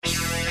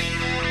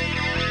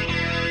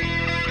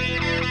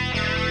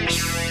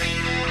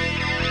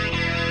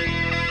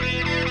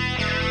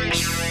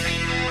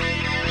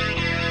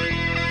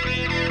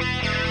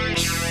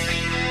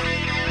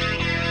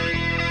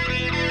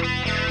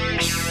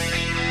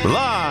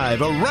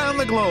Live around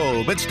the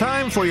globe, it's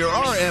time for your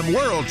RM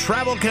World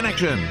Travel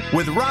Connection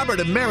with Robert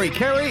and Mary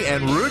Carey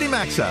and Rudy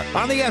Maxa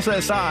on the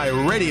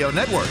SSI Radio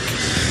Network.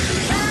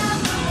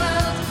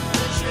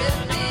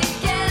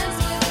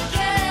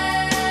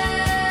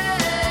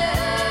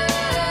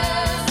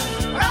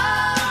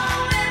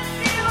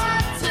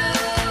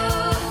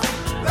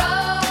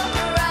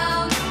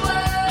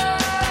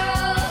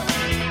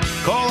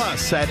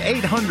 At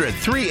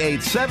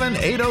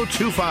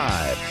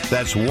 800-387-8025.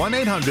 That's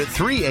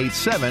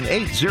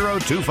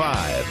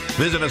 1-800-387-8025.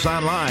 Visit us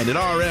online at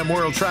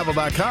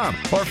rmworldtravel.com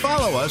or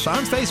follow us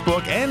on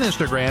Facebook and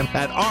Instagram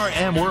at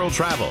RM World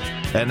Travel.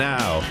 And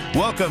now,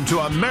 welcome to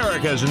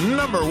America's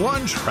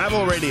 #1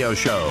 travel radio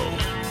show.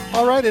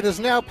 All right, it is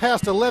now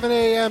past 11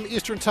 a.m.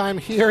 Eastern Time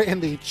here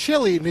in the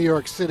chilly New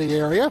York City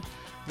area.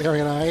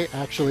 Mary and I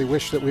actually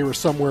wish that we were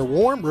somewhere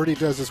warm. Rudy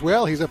does as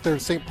well. He's up there in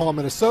St. Paul,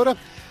 Minnesota.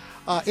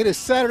 It is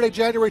Saturday,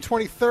 January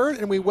 23rd,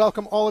 and we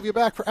welcome all of you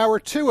back for Hour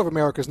 2 of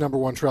America's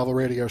 #1 travel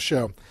radio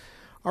show.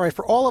 All right,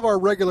 for all of our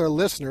regular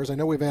listeners, I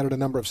know we've added a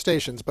number of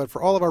stations, but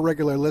for all of our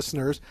regular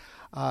listeners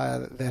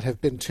that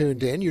have been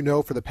tuned in, you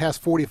know for the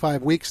past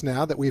 45 weeks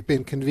now that we've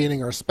been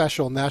convening our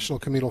special National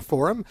Communal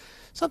Forum,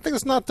 something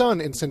that's not done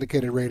in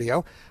syndicated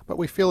radio, but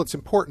we feel it's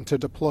important to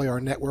deploy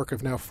our network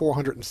of now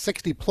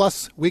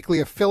 460-plus weekly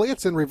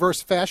affiliates in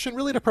reverse fashion,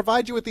 really to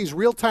provide you with these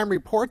real-time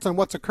reports on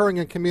what's occurring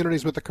in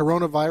communities with the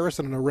coronavirus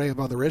and an array of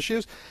other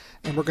issues.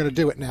 And we're going to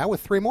do it now with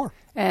 3 more.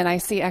 And I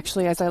see,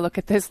 actually, as I look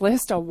at this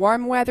list, a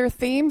warm weather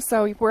theme.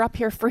 So we're up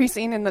here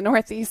freezing in the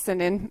Northeast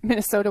and in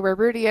Minnesota where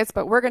Rudy is.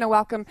 But we're going to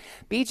welcome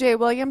B.J.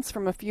 Williams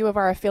from a few of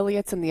our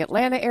affiliates in the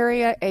Atlanta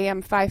area,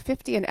 AM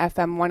 550 and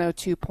FM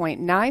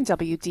 102.9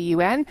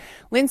 WDUN.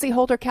 Lindsay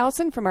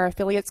Holder-Kelson from our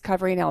affiliates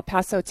covering El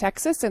Paso,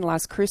 Texas, and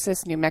Las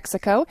Cruces, New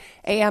Mexico,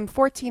 AM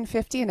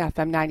 1450 and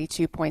FM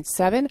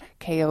 92.7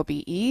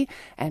 KOBE.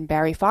 And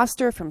Barry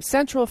Foster from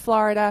Central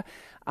Florida,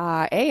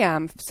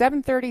 AM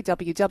 730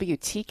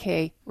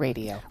 WWTK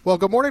Radio. Well,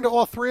 good morning to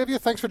all 3 of you.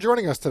 Thanks for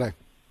joining us today.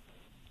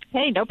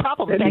 Hey, no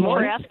problem. Thanks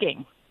for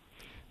asking.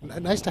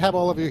 Nice to have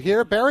all of you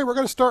here. Barry, we're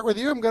going to start with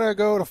you. I'm going to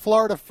go to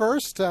Florida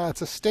first.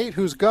 It's a state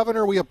whose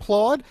governor we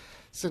applaud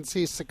since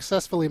he's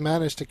successfully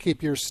managed to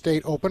keep your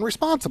state open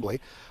responsibly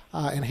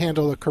and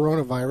handle the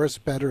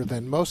coronavirus better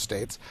than most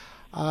states.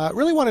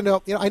 Really want to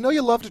know, I know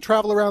you love to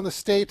travel around the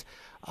state.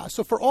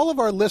 So for all of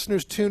our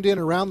listeners tuned in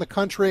around the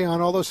country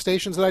on all those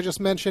stations that I just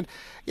mentioned,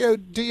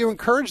 do you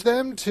encourage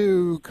them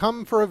to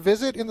come for a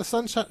visit in the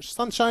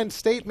Sunshine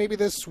State maybe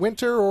this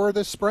winter or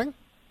this spring?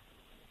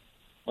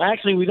 Well,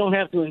 actually, we don't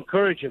have to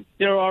encourage them.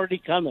 They're already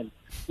coming.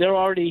 They're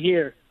already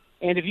here.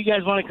 And if you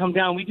guys want to come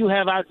down, we do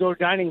have outdoor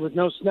dining with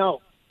no snow,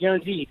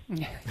 guaranteed.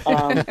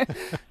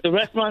 The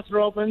restaurants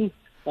are open.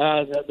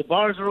 The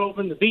bars are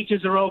open. The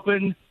beaches are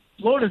open.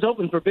 Florida's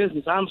open for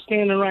business. I'm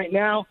standing right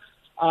now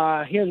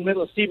here in the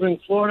middle of Sebring,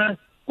 Florida.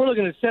 We're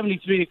looking at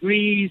 73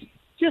 degrees,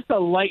 just a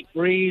light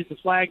breeze. The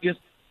flag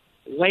just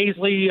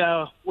lazily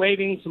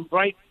waving, some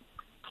bright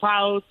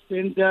clouds.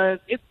 And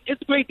it's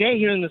a great day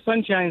here in the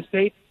Sunshine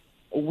State.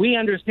 We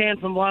understand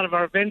from a lot of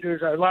our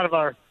vendors, a lot of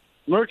our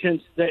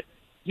merchants, that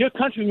your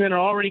countrymen are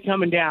already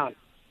coming down.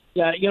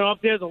 Up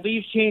there the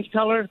leaves change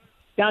color.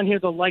 Down here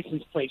the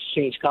license plates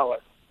change color.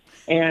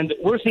 And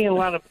we're seeing a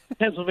lot of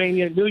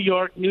Pennsylvania, New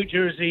York, New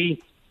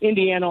Jersey,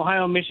 Indiana,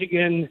 Ohio,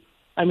 Michigan.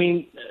 I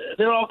mean,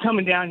 they're all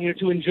coming down here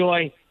to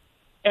enjoy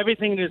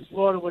everything that is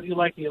Florida, whether you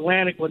like the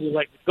Atlantic, whether you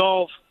like the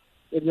Gulf,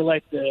 whether you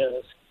like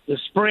the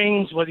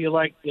springs, whether you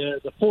like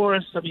the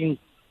forests. I mean,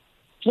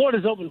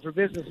 Florida's open for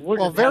business.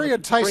 Very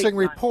enticing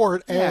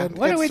report. And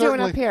what are we doing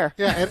up here?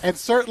 Yeah, and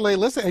certainly,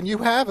 listen, and you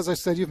have, as I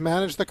said, you've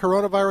managed the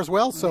coronavirus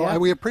well, so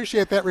we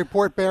appreciate that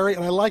report, Barry,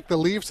 and I like the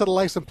leaves to the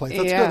license plate.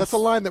 That's good. That's a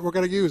line that we're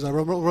going to use. I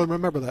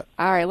remember that.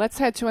 All right, let's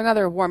head to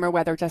another warmer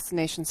weather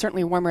destination,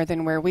 certainly warmer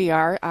than where we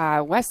are.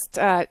 Let's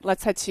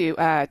head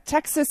to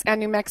Texas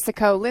and New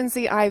Mexico.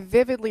 Lindsay, I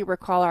vividly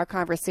recall our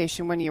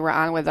conversation when you were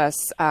on with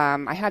us.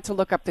 I had to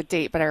look up the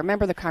date, but I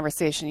remember the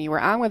conversation. You were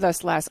on with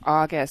us last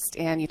August,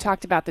 and you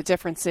talked about the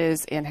differences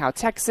in how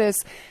Texas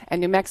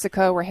and New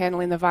Mexico were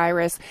handling the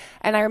virus.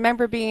 And I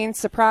remember being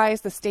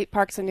surprised the state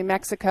parks in New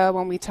Mexico,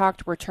 when we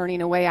talked, were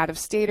turning away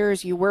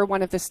out-of-staters. You were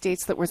one of the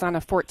states that was on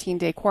a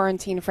 14-day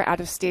quarantine for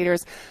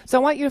out-of-staters. So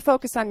I want you to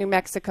focus on New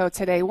Mexico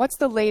today. What's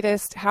the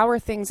latest? How are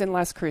things in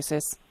Las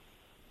Cruces?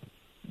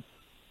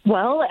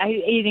 Well,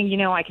 I think,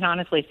 I can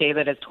honestly say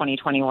that as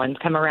 2021's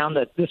come around,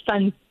 the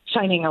sun's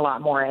shining a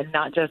lot more, and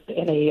not just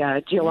in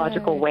a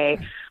geological way.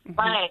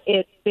 But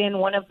it's been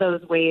one of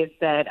those ways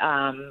that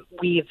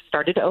we've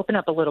started to open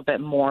up a little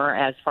bit more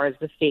as far as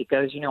the state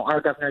goes.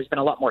 Our governor's been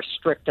a lot more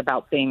strict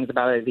about things,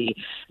 about the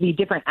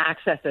different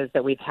accesses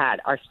that we've had.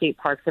 Our state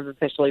parks have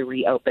officially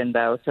reopened,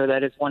 though, so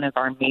that is one of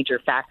our major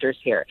factors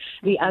here.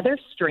 The other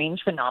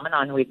strange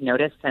phenomenon we've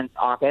noticed since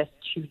August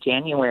to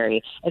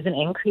January is an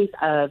increase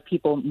of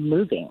people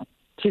moving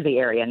to the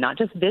area, not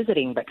just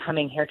visiting, but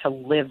coming here to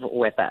live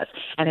with us.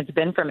 And it's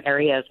been from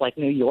areas like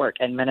New York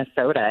and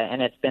Minnesota,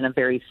 and it's been a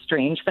very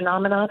strange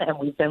phenomenon, and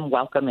we've been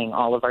welcoming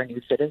all of our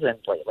new citizens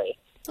lately.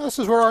 This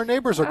is where our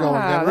neighbors are going.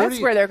 That's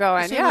where they're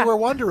going, See, yeah. we were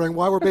wondering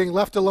why we're being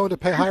left alone to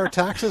pay higher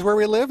taxes where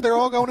we live. They're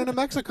all going into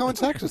Mexico and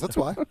Texas. That's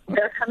why.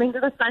 They're coming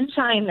to the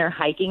sunshine. They're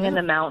hiking in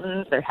the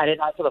mountains. They're headed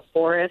out to the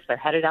forest. They're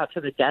headed out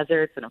to the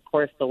deserts and, of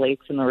course, the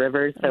lakes and the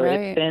rivers. So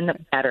It's been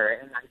better,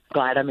 and I'm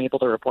glad I'm able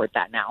to report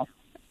that now.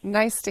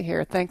 Nice to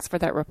hear. Thanks for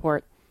that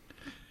report.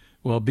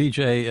 Well,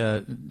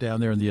 BJ,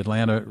 down there in the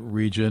Atlanta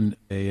region,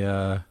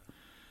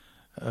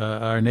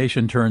 our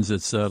nation turns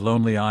its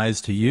lonely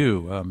eyes to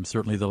you.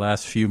 Certainly the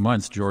last few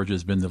months, Georgia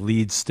has been the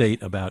lead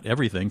state about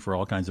everything for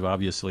all kinds of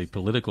obviously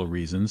political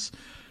reasons.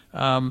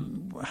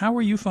 How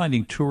are you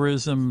finding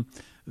tourism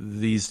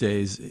these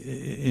days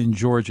in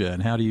Georgia,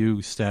 and how do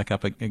you stack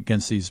up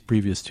against these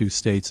previous two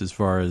states as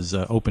far as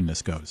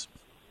openness goes?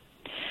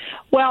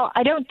 Well,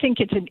 I don't think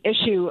it's an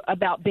issue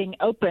about being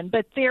open,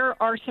 but there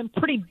are some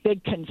pretty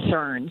big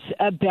concerns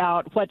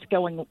about what's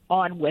going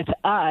on with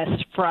us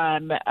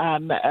from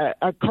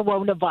a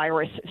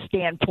coronavirus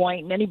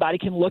standpoint. And anybody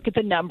can look at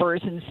the numbers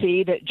and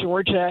see that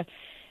Georgia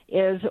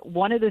is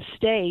one of the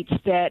states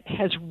that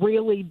has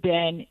really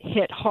been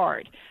hit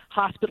hard.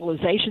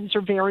 Hospitalizations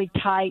are very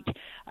tight.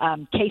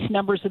 Case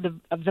numbers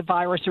of the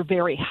virus are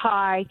very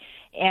high.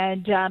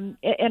 And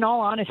in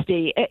all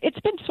honesty, it's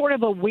been sort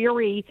of a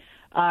weary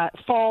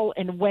fall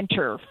and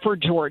winter for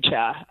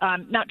Georgia.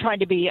 Not trying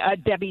to be a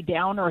Debbie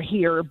Downer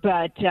here,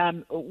 but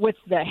with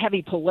the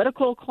heavy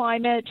political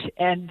climate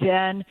and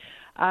then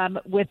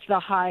with the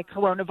high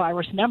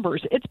coronavirus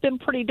numbers, it's been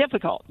pretty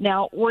difficult.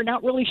 Now, we're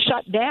not really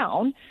shut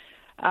down.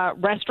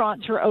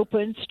 Restaurants are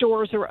open,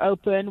 stores are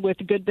open with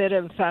a good bit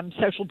of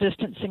social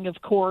distancing,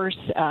 of course.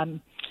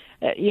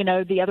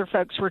 The other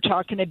folks were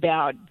talking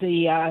about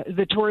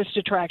the tourist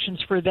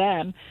attractions for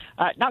them.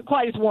 Not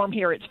quite as warm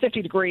here. It's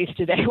 50 degrees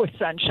today with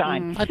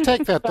sunshine. I'd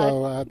take that,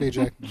 though,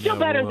 BJ. Still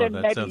better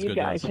than maybe you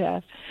guys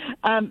have.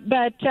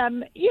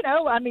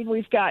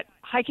 We've got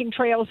hiking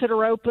trails that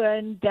are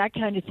open, that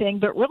kind of thing.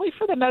 But really,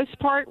 for the most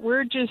part,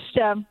 we're just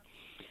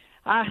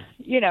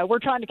we're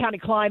trying to kind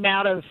of climb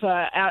out of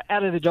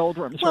the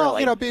doldrums. Well,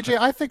 really. BJ,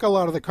 I think a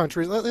lot of the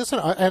countries, listen,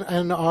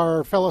 and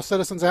our fellow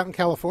citizens out in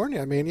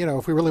California, I mean,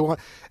 if we really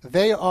want,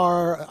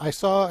 I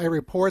saw a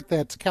report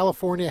that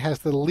California has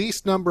the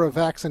least number of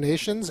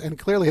vaccinations, and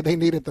clearly they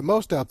need it the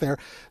most out there.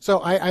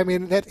 So, I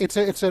mean, that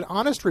it's an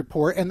honest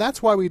report, and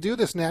that's why we do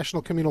this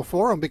National Communal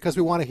Forum, because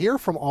we want to hear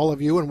from all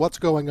of you and what's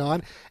going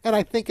on, and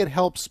I think it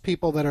helps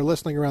people that are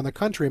listening around the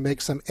country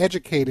make some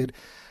educated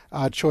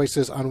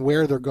choices on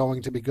where they're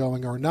going to be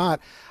going or not.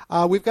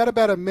 We've got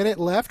about a minute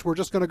left. We're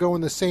just going to go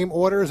in the same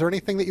order. Is there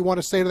anything that you want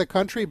to say to the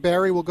country?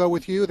 Barry, will go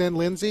with you, then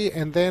Lindsay,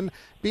 and then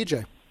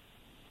BJ.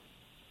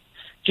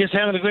 Just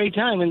having a great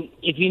time. And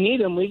if you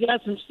need them, we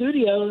got some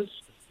studios.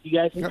 You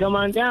guys can come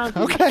on down.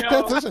 Okay.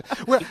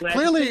 Well,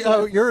 clearly,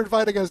 you're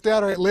inviting us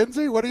down. All right,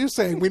 Lindsay, what are you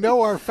saying? We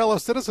know our fellow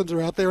citizens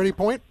are out there. Any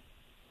point?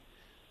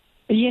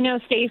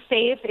 Stay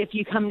safe. If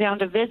you come down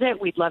to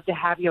visit, we'd love to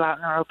have you out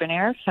in our open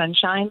air,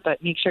 sunshine,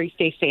 but make sure you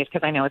stay safe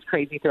because I know it's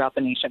crazy throughout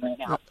the nation right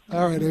now.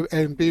 All right.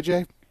 And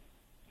BJ?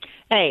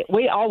 Hey,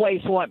 we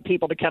always want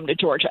people to come to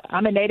Georgia.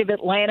 I'm a native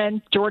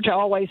Atlantan. Georgia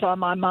always on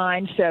my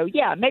mind. So,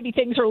 yeah, maybe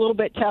things are a little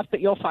bit tough, but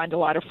you'll find a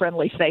lot of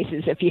friendly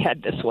faces if you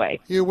head this way.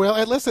 You will.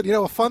 And listen,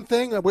 a fun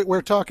thing,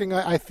 we're talking,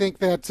 I think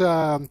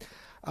that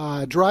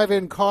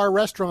drive-in car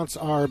restaurants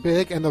are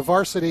big, and the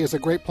Varsity is a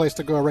great place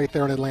to go right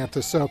there in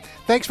Atlanta. So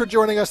thanks for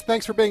joining us.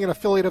 Thanks for being an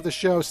affiliate of the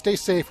show. Stay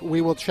safe.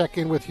 We will check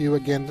in with you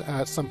again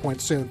at some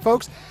point soon.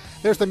 Folks,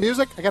 there's the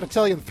music. I got to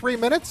tell you in 3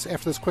 minutes,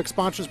 after this quick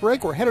sponsors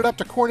break, we're headed up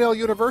to Cornell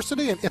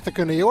University in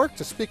Ithaca, New York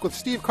to speak with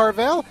Steve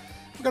Carvel.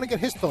 We're going to get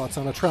his thoughts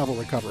on a travel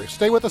recovery.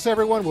 Stay with us,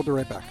 everyone. We'll be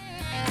right back.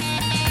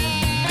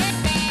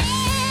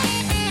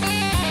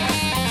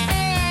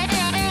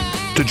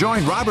 To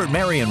join Robert,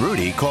 Mary, and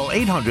Rudy, call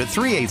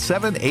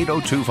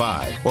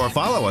 800-387-8025 or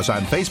follow us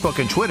on Facebook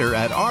and Twitter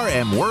at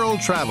RM World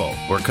Travel.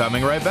 We're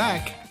coming right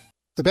back.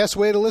 The best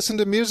way to listen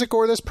to music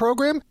or this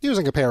program?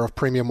 Using a pair of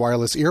premium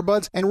wireless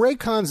earbuds, and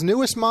Raycon's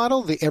newest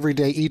model, the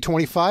Everyday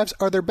E25s,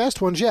 are their best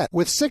ones yet.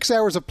 With 6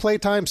 hours of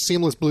playtime,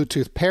 seamless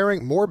Bluetooth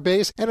pairing, more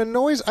bass, and a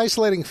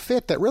noise-isolating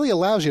fit that really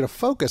allows you to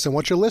focus on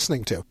what you're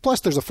listening to. Plus,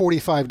 there's a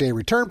 45-day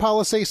return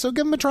policy, so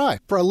give them a try.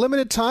 For a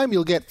limited time,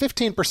 you'll get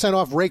 15%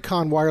 off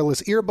Raycon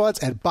wireless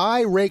earbuds at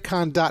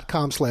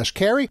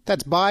buyraycon.com/carry.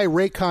 That's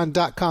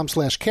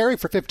buyraycon.com/carry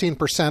for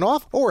 15%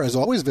 off. Or, as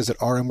always, visit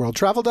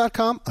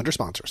rmworldtravel.com under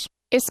sponsors.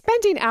 Is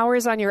spending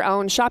hours on your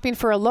own shopping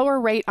for a lower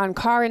rate on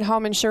car and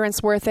home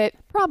insurance worth it?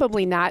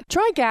 Probably not.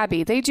 Try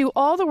Gabi. They do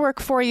all the work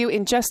for you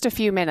in just a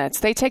few minutes.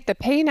 They take the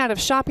pain out of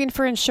shopping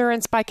for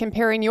insurance by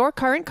comparing your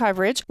current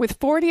coverage with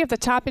 40 of the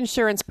top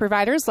insurance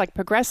providers like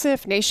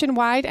Progressive,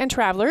 Nationwide, and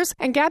Travelers,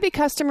 and Gabi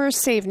customers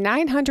save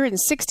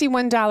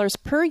 $961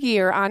 per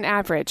year on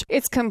average.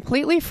 It's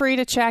completely free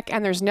to check,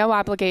 and there's no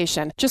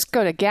obligation. Just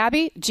go to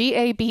Gabi,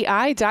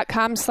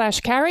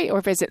 GABI.com/carry,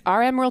 or visit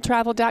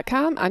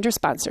rmworldtravel.com under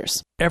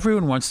sponsors. Everyone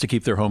Everyone wants to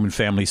keep their home and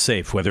family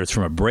safe, whether it's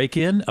from a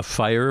break-in, a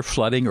fire,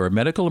 flooding, or a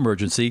medical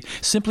emergency.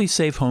 Simply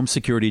Safe Home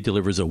Security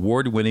delivers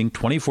award-winning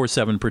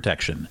 24/7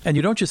 protection. And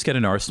you don't just get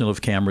an arsenal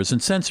of cameras and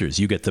sensors.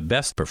 You get the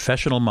best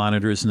professional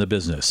monitors in the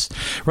business.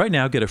 Right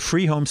now, get a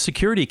free home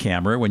security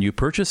camera when you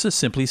purchase a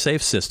Simply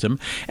Safe system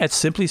at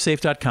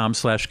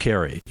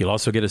simplysafe.com/carry. You'll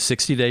also get a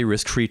 60-day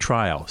risk-free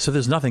trial, so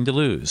there's nothing to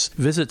lose.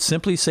 Visit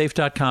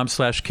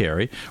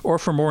simplysafe.com/carry, or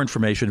for more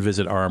information,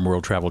 visit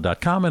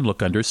rmworldtravel.com and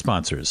look under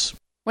sponsors.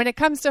 When it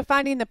comes to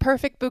finding the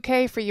perfect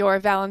bouquet for your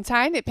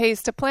Valentine, it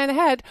pays to plan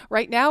ahead.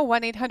 Right now,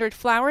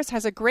 1-800-Flowers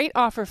has a great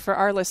offer for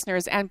our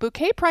listeners, and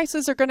bouquet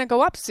prices are going to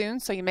go up soon,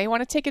 so you may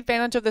want to take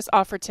advantage of this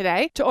offer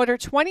today. To order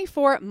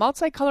 24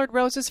 multicolored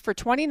roses for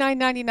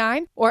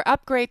 $29.99 or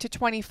upgrade to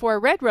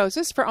 24 red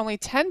roses for only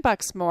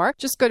 $10 more,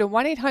 just go to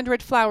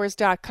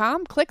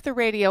 1-800-Flowers.com, click the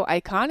radio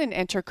icon, and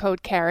enter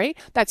code CARRY.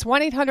 That's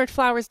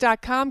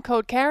 1-800-Flowers.com,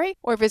 code CARRY,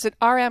 or visit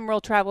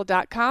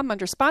rmworldtravel.com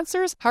under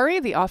sponsors.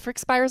 Hurry, the offer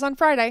expires on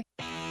Friday.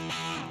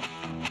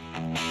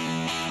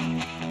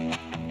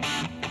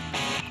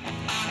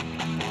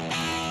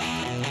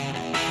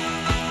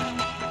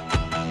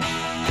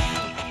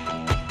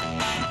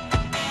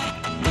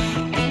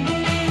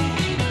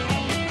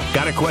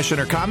 Got a question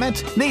or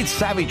comment? Need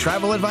savvy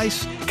travel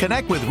advice?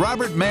 Connect with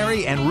Robert,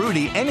 Mary, and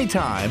Rudy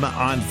anytime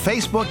on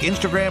Facebook,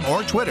 Instagram,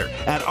 or Twitter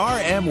at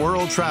RM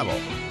World Travel.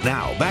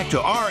 Now, back to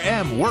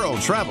RM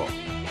World Travel.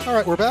 All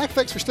right, we're back.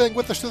 Thanks for staying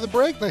with us through the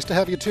break. Nice to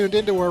have you tuned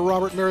into our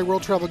Robert and Mary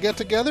World Travel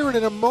Get-Together. And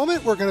in a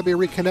moment, we're going to be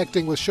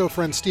reconnecting with show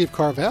friend Steve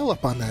Carvel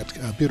up on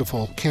that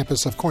beautiful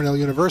campus of Cornell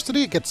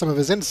University, get some of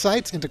his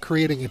insights into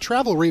creating a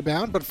travel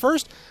rebound. But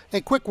first, a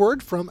quick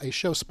word from a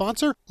show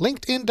sponsor,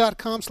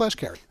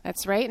 LinkedIn.com/carry.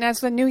 That's right. And as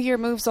the new year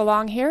moves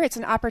along here, it's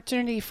an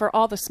opportunity for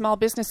all the small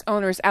business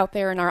owners out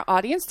there in our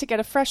audience to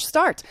get a fresh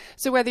start.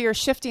 So whether you're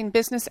shifting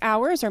business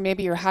hours or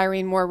maybe you're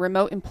hiring more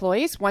remote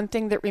employees, one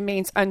thing that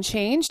remains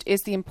unchanged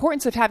is the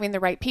importance of having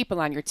the right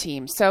people on your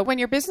team. So when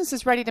your business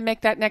is ready to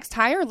make that next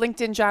hire,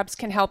 LinkedIn Jobs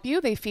can help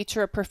you. They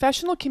feature a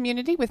professional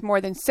community with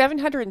more than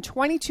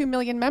 722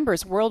 million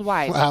members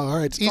worldwide. Wow, all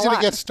right. It's easy to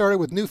get started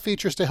with new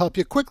features to help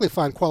you quickly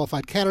find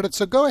qualified candidates.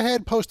 So go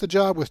ahead, post the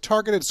job with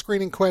targeted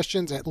screening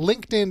questions at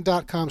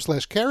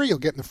linkedin.com/carry. You'll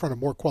get in the front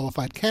of more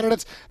qualified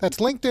candidates. That's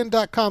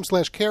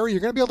linkedin.com/carry. You're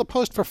going to be able to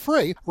post for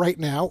free right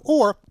now,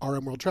 or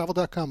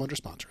rmworldtravel.com under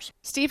sponsors.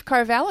 Steve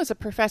Carvel is a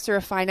professor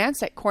of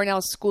finance at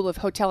Cornell's School of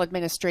Hotel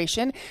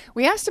Administration.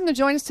 We asked him to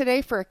join us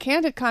today for a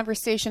candid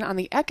conversation on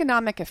the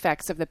economic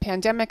effects of the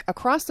pandemic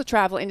across the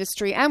travel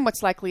industry and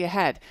what's likely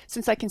ahead.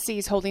 Since I can see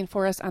he's holding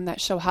for us on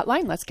that show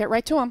hotline, let's get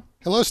right to him.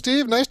 Hello,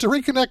 Steve. Nice to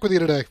reconnect with you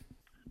today.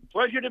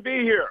 Pleasure to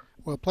be here.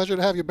 Well, pleasure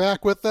to have you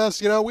back with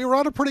us. You know, we were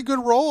on a pretty good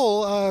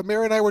roll.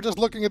 Mary and I were just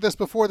looking at this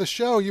before the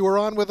show. You were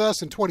on with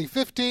us in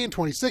 2015,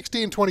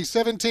 2016,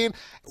 2017.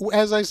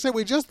 As I said,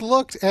 we just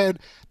looked at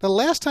the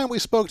last time we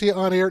spoke to you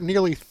on air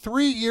nearly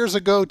 3 years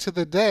ago to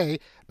the day,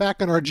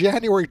 back on our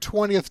January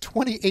 20th,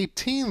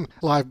 2018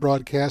 live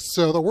broadcast.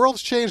 So the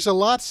world's changed a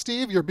lot,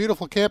 Steve. Your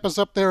beautiful campus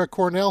up there at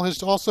Cornell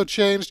has also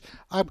changed.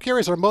 I'm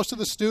curious, are most of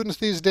the students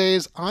these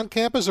days on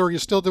campus, or are you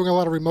still doing a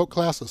lot of remote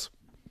classes?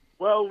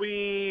 Well,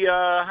 we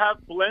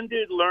have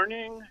blended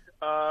learning.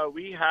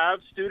 We have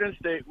students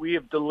that we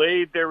have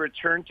delayed their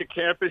return to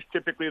campus.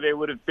 Typically, they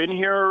would have been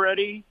here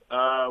already.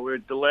 We're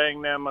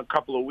delaying them a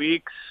couple of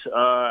weeks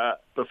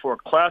before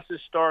classes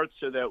start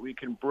so that we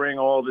can bring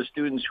all the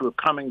students who are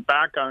coming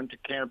back onto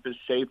campus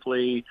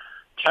safely,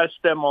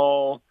 test them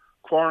all,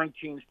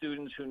 quarantine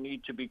students who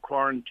need to be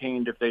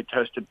quarantined if they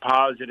tested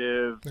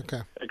positive,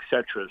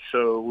 etc.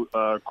 So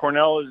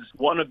Cornell is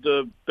one of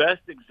the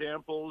best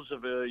examples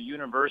of a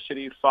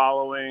university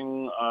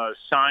following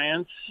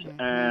science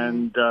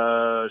and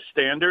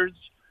standards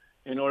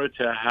in order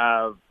to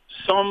have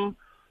some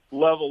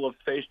level of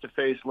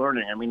face-to-face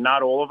learning. I mean,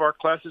 not all of our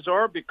classes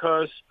are,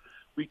 because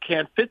we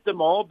can't fit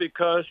them all,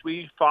 because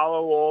we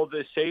follow all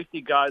the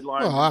safety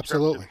guidelines in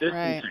terms of distancing.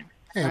 Right.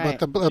 Yeah, but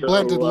the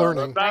blended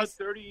learning. About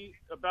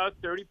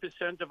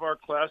 30% of our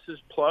classes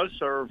plus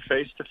are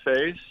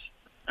face-to-face,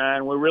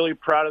 and we're really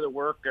proud of the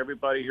work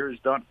everybody here has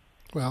done.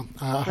 Well,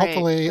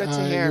 hopefully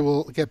you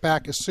will get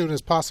back as soon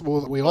as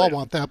possible. We all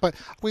want that. But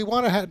we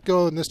want to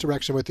go in this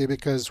direction with you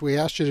because we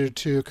asked you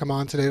to come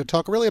on today to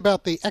talk really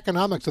about the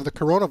economics of the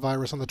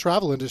coronavirus on the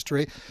travel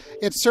industry.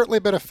 It's certainly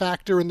been a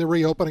factor in the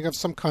reopening of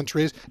some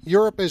countries.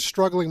 Europe is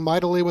struggling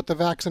mightily with the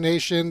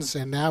vaccinations,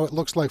 and now it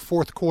looks like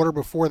fourth quarter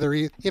before they're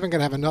even going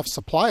to have enough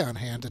supply on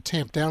hand to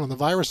tamp down on the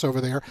virus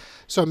over there.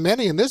 So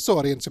many in this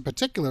audience in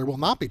particular will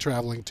not be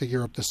traveling to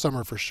Europe this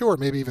summer for sure,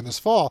 maybe even this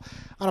fall.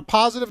 On a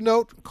positive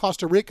note,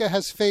 Costa Rica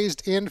has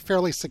phased in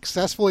fairly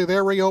successfully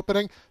their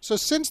reopening. So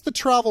since the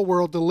travel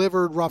world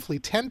delivered roughly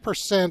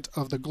 10%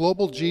 of the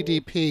global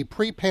GDP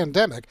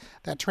pre-pandemic,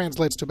 that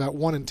translates to about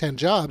 1 in 10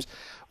 jobs,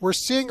 we're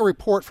seeing a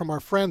report from our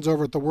friends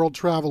over at the World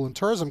Travel and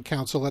Tourism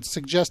Council that's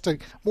suggesting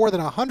more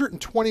than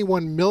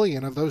 121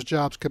 million of those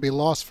jobs could be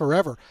lost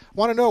forever. I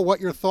want to know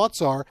what your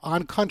thoughts are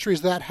on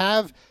countries that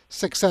have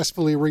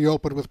successfully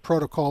reopened with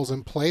protocols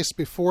in place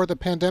before the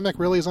pandemic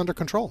really is under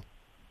control.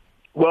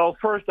 Well,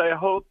 first, I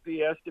hope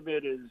the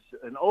estimate is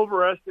an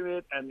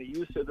overestimate and the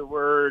use of the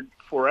word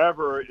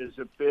forever is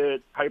a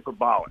bit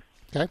hyperbolic.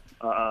 Okay.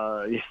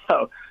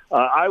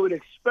 I would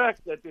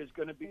expect that there's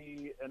going to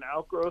be an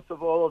outgrowth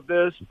of all of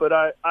this, but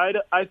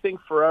I think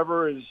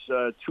forever is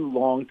too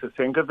long to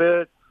think of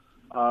it.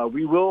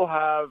 We will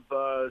have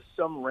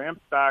some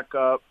ramp back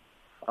up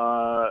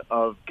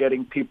of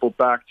getting people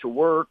back to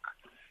work.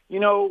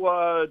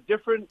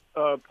 Different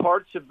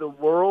parts of the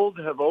world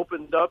have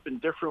opened up in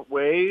different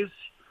ways.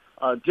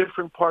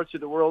 Different parts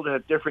of the world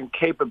have different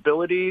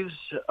capabilities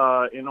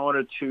in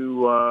order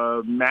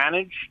to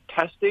manage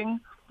testing.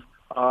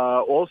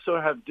 Also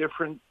have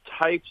different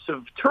types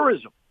of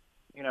tourism,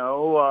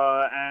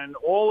 and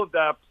all of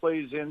that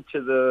plays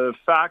into the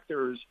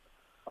factors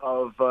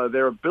of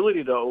their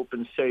ability to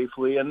open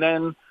safely. And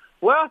then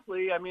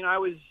lastly,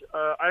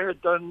 I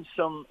had done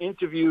some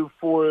interview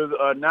for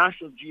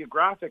National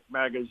Geographic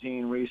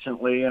magazine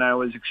recently, and I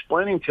was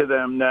explaining to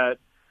them that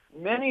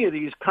many of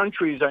these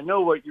countries, I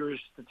know what your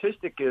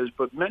statistic is,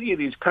 but many of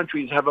these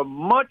countries have a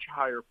much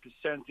higher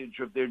percentage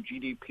of their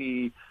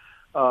GDP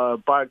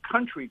by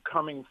country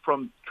coming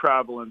from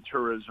travel and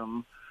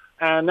tourism.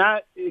 And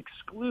that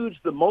excludes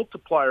the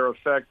multiplier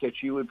effect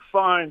that you would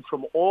find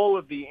from all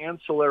of the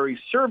ancillary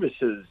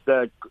services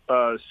that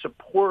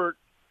support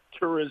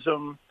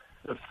tourism,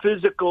 the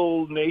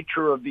physical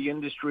nature of the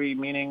industry,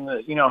 meaning,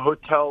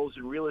 hotels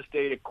and real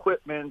estate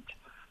equipment,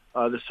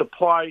 the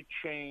supply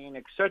chain,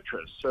 etc.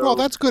 So, well,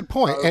 that's a good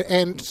point.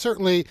 And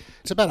certainly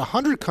it's about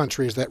 100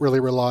 countries that really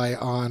rely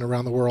on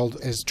around the world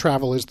as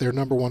travel is their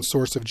number one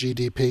source of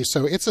GDP.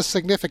 So it's a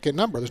significant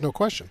number. There's no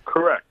question.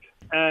 Correct.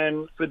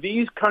 And for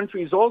these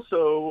countries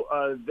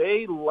also,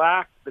 they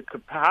lack the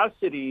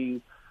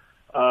capacity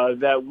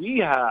that we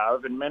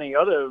have and many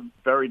other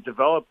very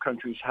developed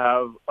countries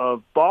have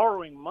of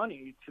borrowing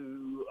money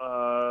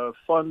to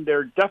fund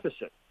their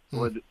deficit,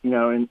 in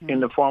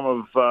the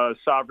form of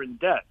sovereign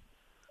debt.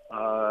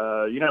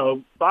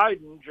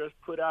 Biden just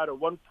put out a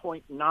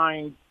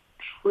 $1.9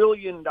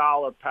 trillion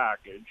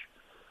package.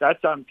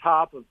 That's on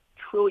top of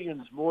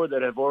trillions more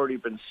that have already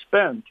been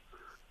spent.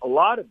 A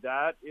lot of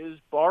that is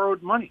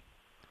borrowed money.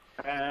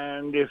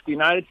 And if the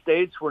United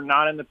States were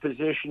not in the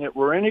position it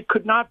we're in, it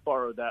could not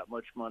borrow that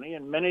much money.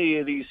 And many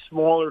of these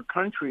smaller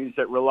countries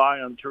that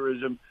rely on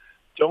tourism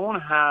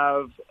don't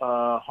have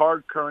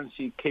hard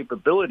currency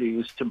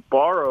capabilities to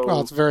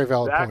borrow it's a very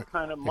valid that point.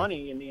 kind of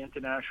money in the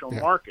international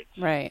markets.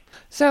 Right.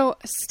 So,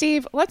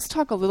 Steve, let's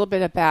talk a little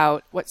bit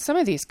about what some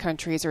of these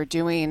countries are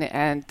doing,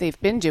 and they've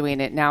been doing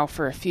it now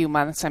for a few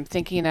months. I'm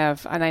thinking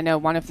of, and I know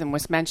one of them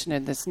was mentioned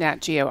in this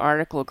Nat Geo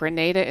article,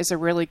 Grenada is a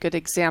really good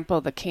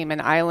example. The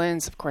Cayman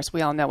Islands, of course,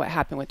 we all know what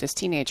happened with this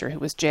teenager who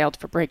was jailed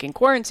for breaking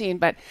quarantine,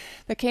 but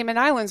the Cayman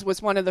Islands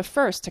was one of the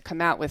first to come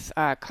out with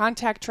a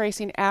contact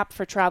tracing app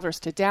for travelers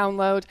to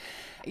download.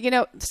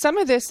 Some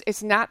of this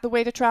is not the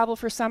way to travel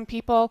for some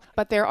people,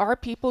 but there are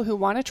people who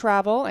want to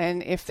travel,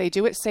 and if they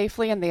do it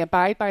safely and they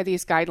abide by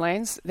these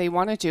guidelines, they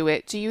want to do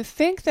it. Do you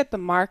think that the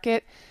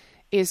market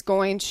is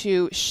going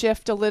to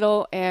shift a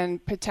little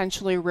and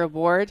potentially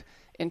reward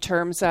in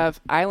terms of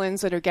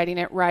islands that are getting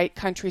it right,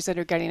 countries that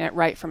are getting it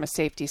right from a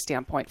safety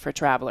standpoint for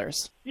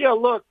travelers? Yeah,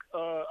 look,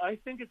 I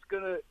think it's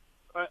going to,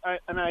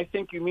 and I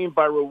think you mean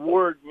by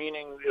reward,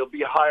 meaning there'll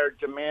be higher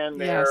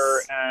demand there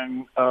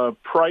and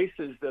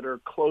prices that are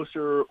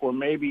closer or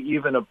maybe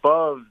even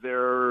above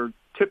their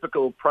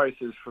typical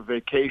prices for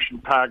vacation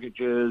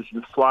packages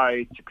and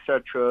flights,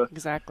 etc.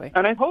 Exactly.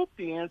 And I hope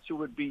the answer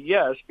would be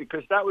yes,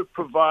 because that would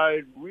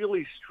provide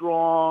really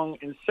strong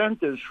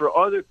incentives for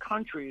other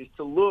countries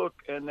to look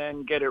and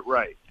then get it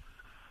right.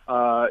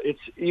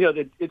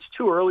 It's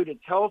too early to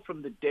tell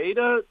from the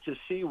data to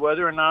see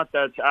whether or not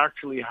that's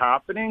actually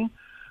happening.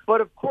 But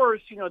of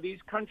course, these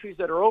countries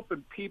that are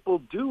open, people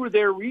do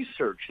their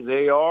research.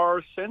 They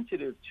are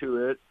sensitive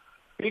to it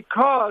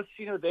because,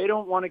 they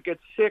don't want to get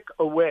sick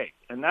away.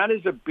 And that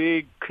is a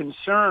big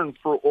concern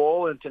for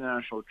all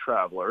international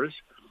travelers.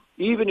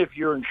 Even if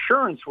your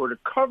insurance were to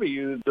cover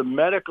you, the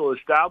medical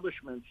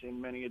establishments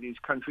in many of these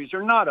countries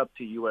are not up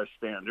to U.S.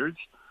 standards.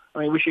 I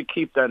mean, we should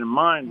keep that in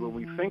mind when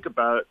we think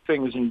about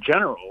things in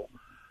general.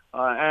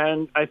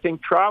 And I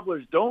think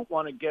travelers don't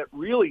want to get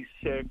really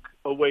sick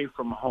away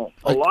from home.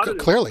 A lot of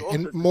clearly,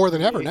 and more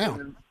than ever now.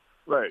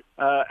 Right.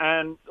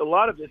 And a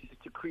lot of this is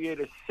to create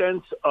a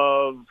sense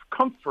of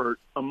comfort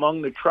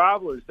among the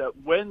travelers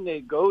that when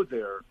they go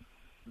there,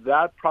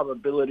 that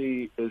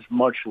probability is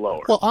much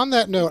lower. Well, on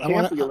that note, I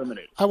want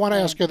to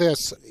ask you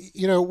this.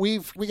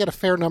 We get a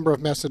fair number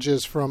of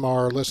messages from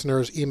our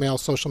listeners, email,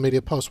 social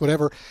media posts,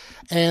 whatever,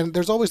 and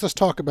there's always this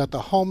talk about the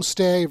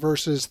homestay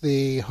versus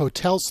the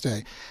hotel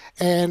stay.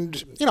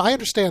 And, I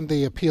understand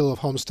the appeal of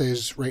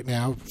homestays right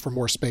now for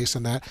more space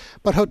and that,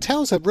 but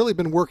hotels have really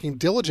been working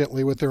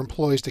diligently with their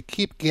employees to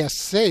keep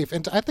guests safe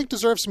and I think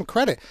deserve some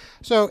credit.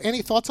 So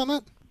any thoughts on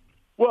that?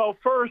 Well,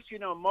 first,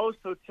 most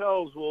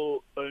hotels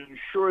will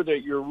ensure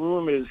that your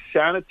room is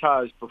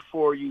sanitized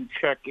before you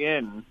check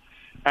in.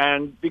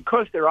 And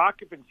because their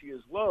occupancy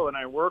is low, and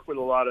I work with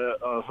a lot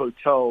of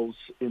hotels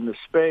in the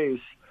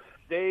space,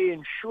 they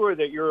ensure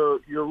that your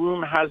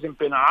room hasn't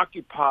been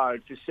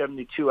occupied for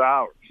 72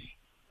 hours.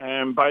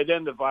 And by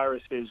then the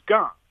virus is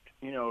gone,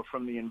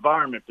 from the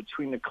environment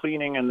between the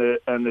cleaning and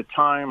the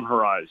time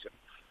horizon.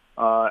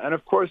 And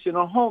of course, in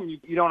a home,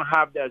 you don't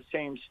have that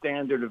same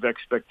standard of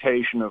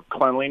expectation of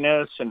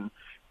cleanliness, and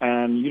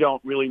you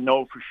don't really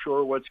know for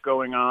sure what's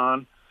going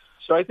on.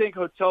 So I think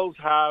hotels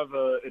have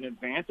an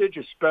advantage,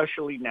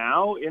 especially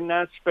now in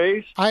that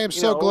space. I am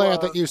so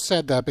glad that you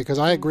said that, because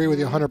I agree with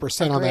you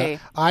 100% on that.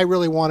 I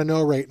really want to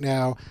know right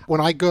now,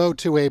 when I go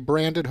to a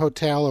branded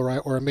hotel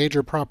or a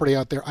major property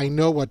out there, I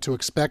know what to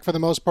expect for the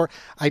most part.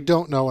 I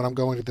don't know when I'm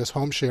going to this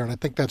home share, and I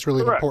think that's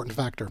really an important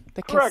factor.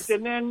 Correct.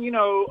 And then,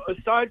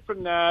 aside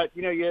from that,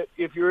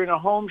 if you're in a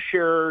home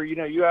share,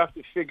 you have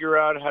to figure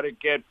out how to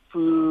get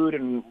food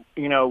and,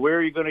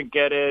 where you're going to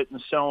get it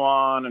and so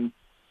on. And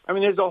I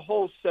mean, there's a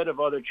whole set of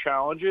other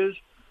challenges.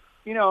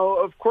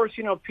 Of course,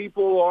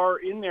 people are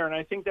in there, and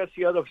I think that's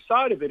the other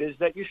side of it, is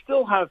that you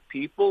still have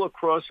people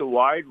across a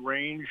wide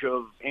range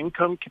of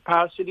income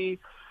capacity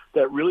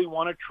that really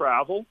want to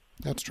travel.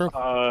 That's true.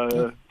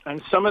 And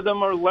some of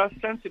them are less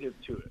sensitive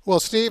to it. Well,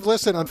 Steve,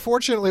 listen,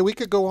 unfortunately, we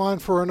could go on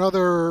for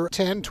another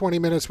 10, 20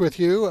 minutes with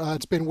you.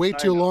 It's been way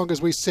too long,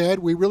 as we said.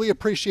 We really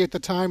appreciate the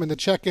time and the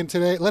check-in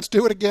today. Let's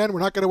do it again. We're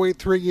not going to wait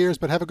 3 years,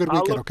 but have a good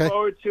weekend, okay? I look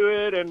forward to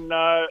it, and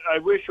I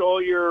wish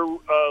all your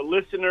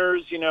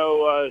listeners,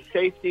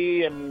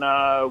 safety and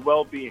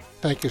well-being.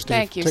 Thank you, Steve.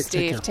 Thank you,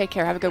 Steve. Take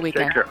care. Have a good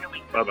weekend. Take care.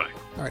 Bye-bye.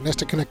 All right, nice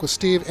to connect with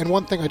Steve. And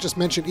one thing I just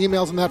mentioned,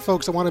 emails and that,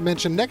 folks, I want to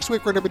mention next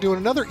week we're going to be doing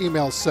another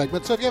email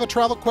segment. So if you have a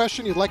travel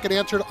question, you'd like it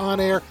answered on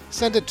air,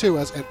 send it to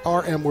us at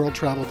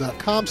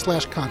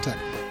rmworldtravel.com/contact.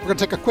 We're going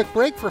to take a quick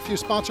break for a few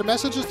sponsor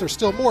messages. There's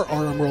still more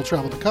RM World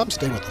Travel to come.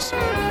 Stay with us.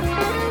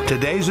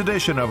 Today's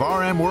edition of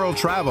RM World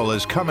Travel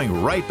is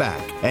coming right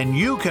back, and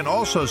you can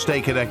also stay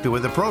connected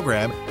with the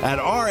program at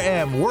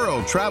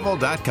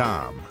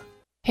rmworldtravel.com.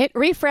 Hit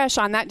refresh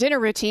on that dinner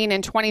routine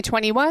in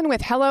 2021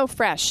 with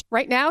HelloFresh.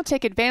 Right now,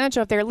 take advantage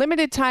of their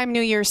limited-time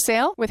New Year's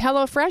sale. With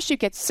HelloFresh, you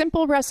get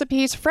simple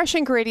recipes, fresh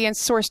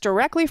ingredients sourced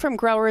directly from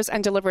growers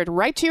and delivered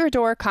right to your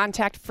door,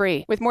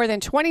 contact-free. With more than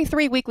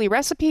 23 weekly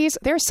recipes,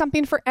 there's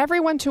something for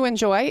everyone to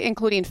enjoy,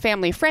 including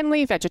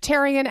family-friendly,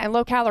 vegetarian, and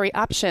low-calorie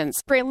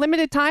options. For a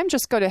limited time,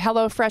 just go to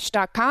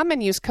HelloFresh.com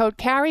and use code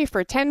CARRY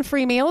for 10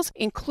 free meals,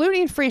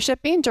 including free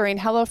shipping during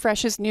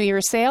HelloFresh's New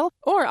Year's sale,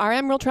 or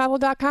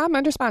rmworldtravel.com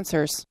under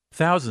sponsors.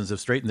 Thousands have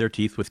straightened their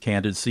teeth with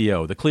Candid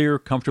CO, the clear,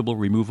 comfortable,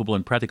 removable,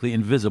 and practically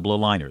invisible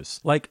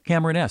aligners. Like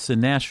Cameron S. in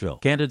Nashville.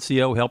 Candid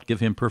CO helped give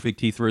him perfect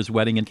teeth for his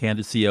wedding, and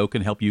Candid CO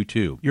can help you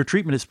too. Your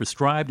treatment is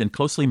prescribed and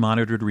closely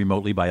monitored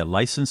remotely by a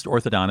licensed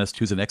orthodontist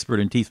who's an expert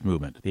in teeth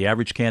movement. The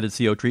average Candid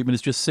CO treatment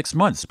is just 6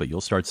 months, but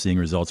you'll start seeing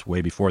results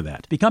way before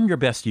that. Become your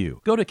best you.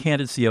 Go to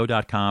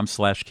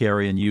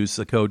candidco.com/carry and use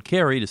the code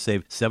CARRY to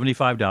save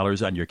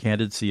 $75 on your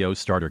Candid CO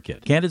starter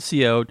kit.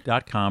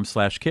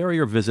 candidco.com/carry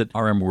or visit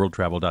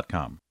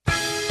rmworldtravel.com.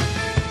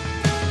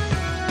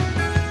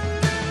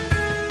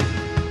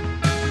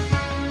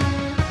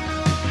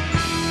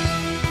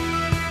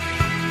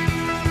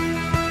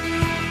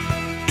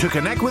 To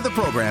connect with the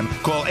program,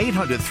 call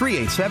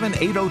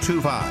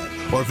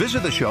 800-387-8025 or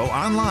visit the show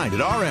online at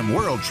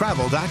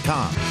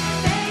rmworldtravel.com.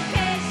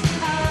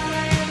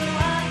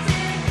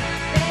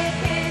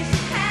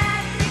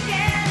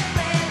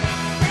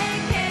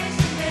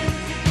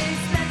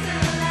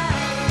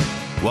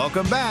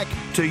 Welcome back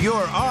to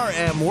your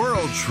RM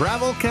World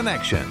Travel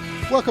Connection.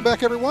 Welcome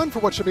back, everyone, for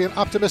what should be an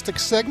optimistic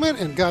segment,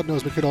 and God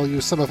knows we could all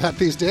use some of that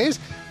these days.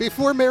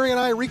 Before Mary and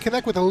I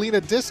reconnect with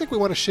Alina Disick, we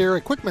want to share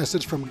a quick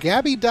message from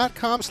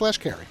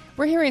Gabby.com/carry.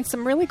 We're hearing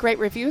some really great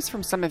reviews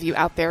from some of you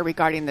out there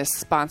regarding this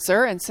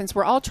sponsor. And since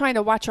we're all trying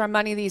to watch our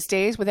money these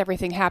days with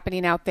everything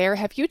happening out there,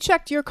 have you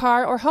checked your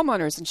car or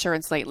homeowner's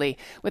insurance lately?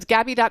 With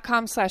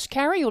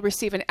Gabby.com/carry, you'll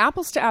receive an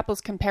apples-to-apples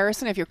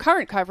comparison of your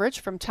current coverage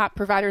from top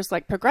providers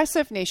like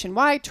Progressive,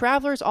 Nationwide,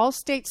 Travelers,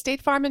 Allstate,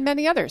 State Farm, and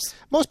many others.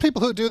 Most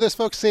people who do this,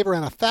 folks, save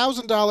around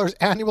 $1,000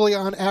 annually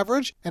on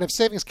average. And if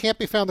savings can't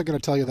be found, they're going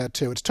to tell you that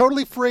too. It's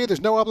totally free.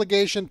 There's no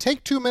obligation.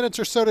 Take 2 minutes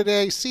or so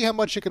today. See how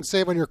much you can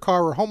save on your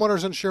car or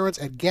homeowner's insurance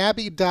at Gabby.com/carry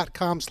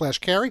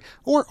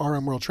or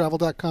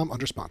rmworldtravel.com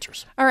under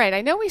sponsors. All right.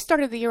 I know we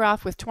started the year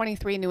off with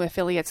 23 new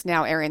affiliates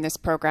now airing this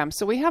program.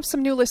 So we have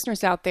some new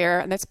listeners out there,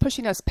 and that's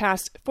pushing us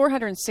past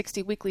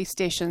 460 weekly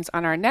stations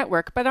on our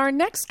network. But our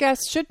next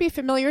guest should be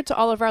familiar to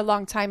all of our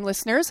longtime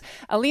listeners.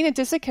 Alina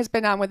Disick has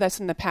been on with us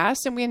in the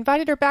past, and we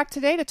invited her back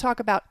today to talk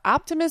about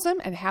optimism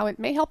and how it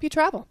may help you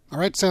travel. All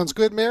right. Sounds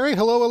good, Mary.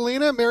 Hello,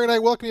 Alina. Mary and I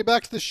welcome you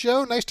back to the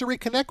show. Nice to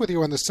reconnect with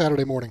you on this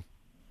Saturday morning.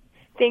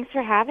 Thanks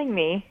for having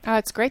me.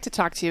 It's great to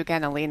talk to you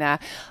again, Alina.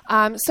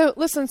 So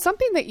listen,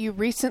 something that you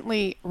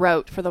recently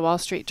wrote for the Wall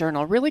Street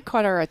Journal really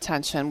caught our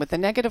attention. With the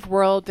negative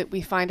world that we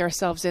find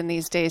ourselves in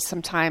these days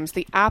sometimes,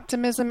 the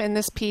optimism in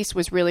this piece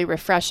was really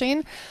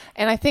refreshing.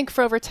 And I think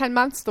for over 10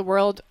 months, the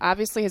world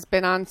obviously has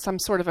been on some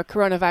sort of a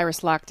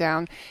coronavirus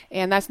lockdown,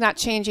 and that's not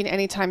changing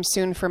anytime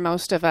soon for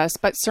most of us.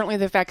 But certainly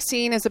the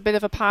vaccine is a bit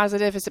of a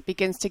positive as it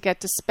begins to get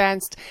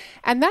dispensed.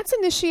 And that's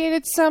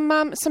initiated some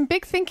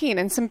big thinking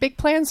and some big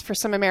plans for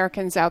some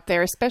Americans out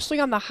there, especially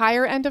on the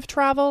higher end of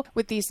travel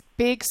with these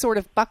big sort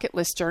of bucket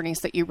list journeys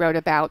that you wrote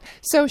about.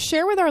 So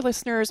share with our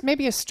listeners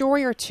maybe a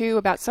story or two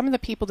about some of the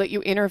people that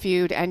you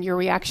interviewed and your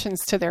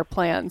reactions to their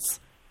plans.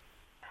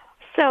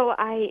 So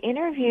I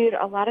interviewed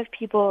a lot of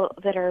people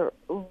that are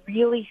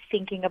really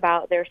thinking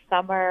about their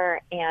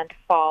summer and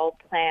fall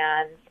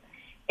plans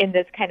in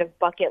this kind of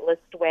bucket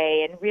list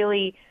way and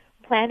really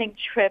planning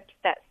trips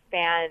that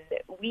span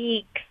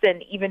weeks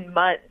and even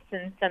months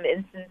in some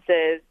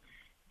instances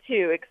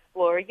to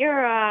explore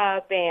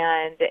Europe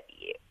and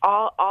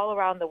all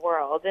around the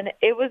world. And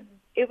it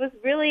was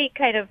really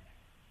kind of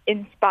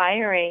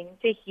inspiring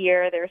to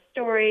hear their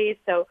stories.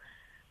 So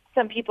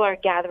some people are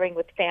gathering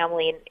with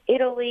family in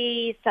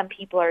Italy. Some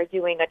people are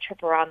doing a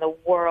trip around the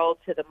world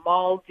to the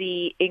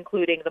Maldives,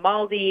 including the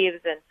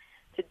Maldives, and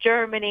to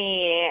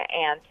Germany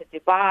and to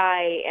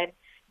Dubai. And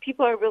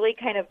people are really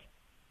kind of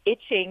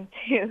itching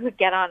to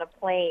get on a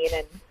plane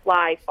and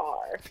fly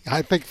far.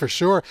 I think for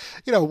sure.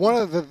 One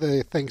of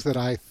the things that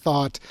I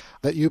thought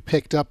that you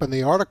picked up in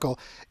the article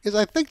is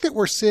I think that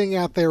we're seeing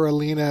out there,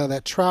 Alina,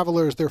 that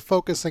travelers, they're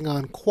focusing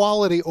on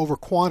quality over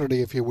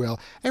quantity, if you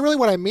will. And really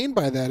what I mean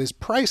by that is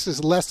price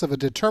is less of a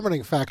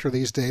determining factor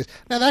these days.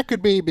 Now, that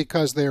could be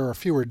because there are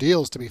fewer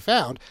deals to be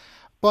found,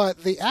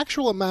 but the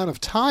actual amount of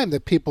time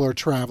that people are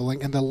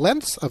traveling and the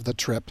lengths of the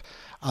trip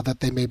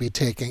that they may be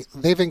taking,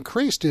 they've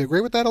increased. Do you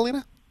agree with that,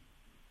 Alina?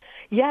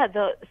 Yeah,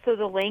 so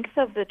the lengths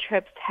of the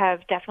trips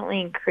have definitely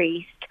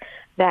increased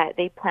that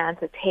they plan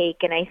to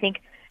take, and I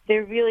think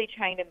they're really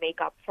trying to make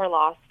up for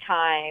lost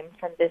time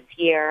from this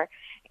year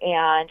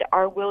and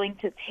are willing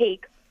to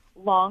take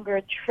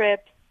longer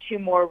trips to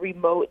more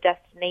remote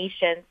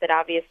destinations that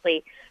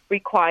obviously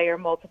require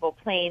multiple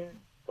plane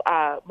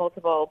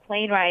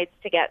rides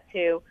to get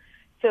to.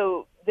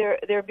 So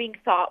they're being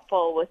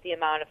thoughtful with the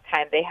amount of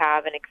time they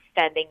have and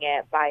extending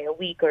it by a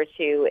week or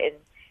two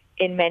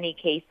in many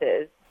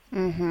cases.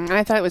 Mm-hmm. And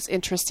I thought it was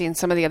interesting.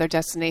 Some of the other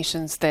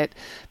destinations that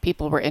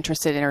people were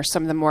interested in are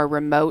some of the more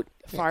remote,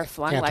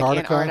 far-flung, like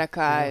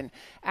Antarctica and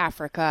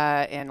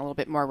Africa, and a little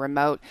bit more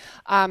remote.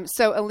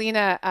 So,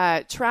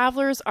 Alina,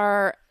 travelers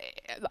are,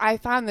 I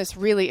found this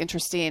really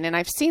interesting, and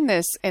I've seen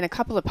this in a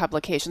couple of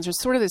publications. There's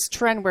sort of this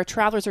trend where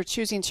travelers are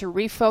choosing to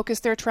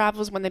refocus their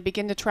travels when they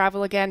begin to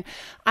travel again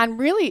on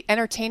really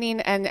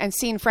entertaining and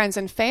seeing friends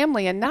and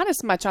family, and not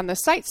as much on the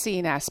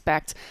sightseeing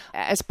aspect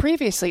as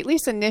previously, at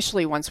least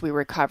initially once we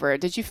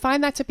recovered. Did you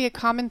find that to be a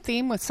common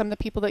theme with some of the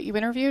people that you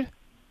interviewed?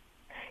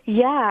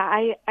 Yeah,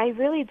 I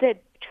really did.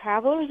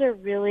 Travelers are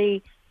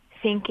really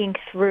thinking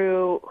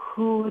through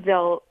who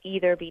they'll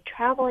either be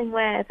traveling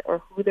with or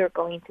who they're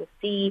going to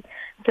see.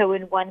 So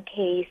in one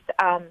case,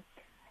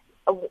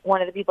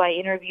 one of the people I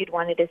interviewed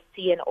wanted to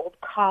see an old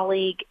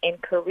colleague in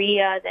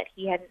Korea that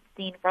he hadn't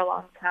seen for a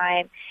long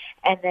time.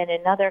 And then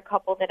another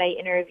couple that I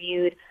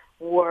interviewed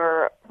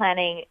were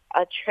planning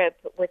a trip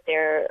with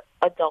their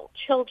adult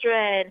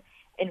children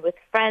and with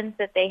friends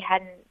that they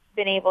hadn't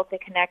been able to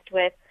connect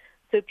with.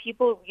 So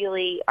people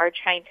really are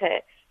trying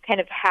to kind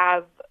of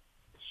have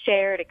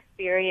shared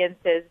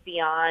experiences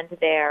beyond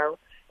their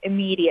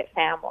immediate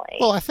family.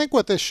 Well, I think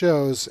what this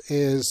shows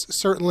is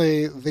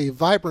certainly the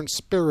vibrant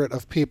spirit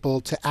of people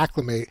to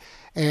acclimate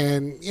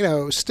and,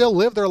 still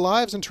live their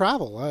lives and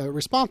travel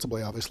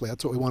responsibly, obviously.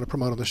 That's what we want to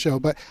promote on the show.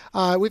 But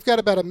we've got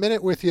about a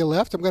minute with you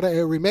left. I'm going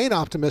to remain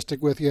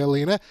optimistic with you,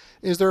 Alina.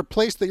 Is there a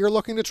place that you're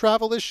looking to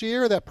travel this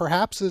year that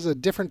perhaps is a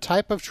different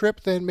type of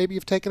trip than maybe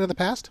you've taken in the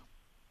past?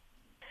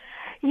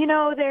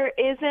 There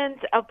isn't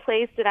a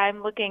place that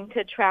I'm looking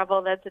to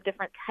travel that's a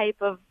different type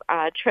of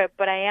trip,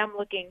 but I am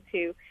looking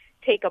to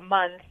take a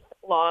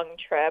month-long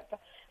trip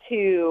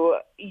to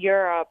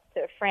Europe,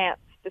 to France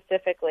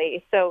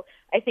specifically. So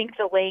I think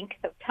the length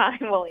of time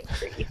will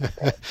increase.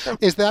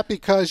 Is that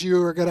because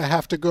you are going to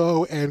have to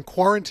go and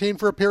quarantine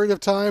for a period of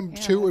time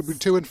to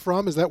and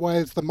from? Is that why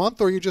it's the month,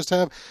 or you just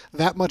have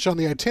that much on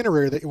the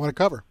itinerary that you want to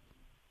cover?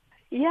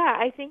 Yeah,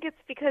 I think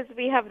it's because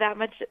we have that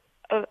much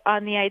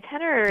on the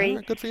itinerary,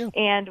 good for you.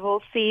 And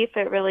we'll see if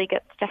it really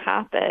gets to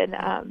happen.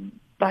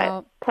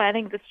 But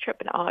planning this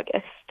trip in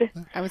August.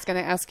 I was going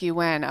to ask you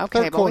when.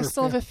 Okay, but we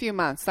still have a few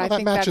months. Well, I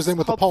think that's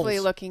hopefully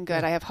looking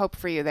good. I have hope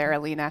for you there,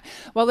 Alina.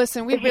 Well,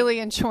 listen, we really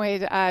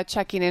enjoyed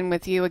checking in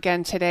with you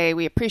again today.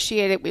 We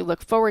appreciate it. We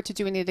look forward to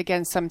doing it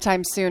again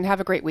sometime soon.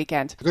 Have a great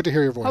weekend. Good to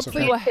hear your voice.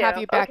 Hopefully we'll have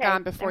you back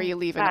on before you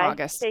leave in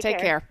August. Take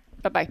care.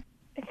 Bye-bye.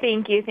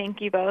 Thank you.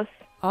 Thank you both.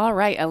 All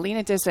right,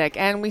 Alina Disick.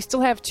 And we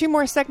still have 2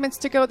 more segments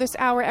to go this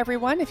hour,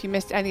 everyone. If you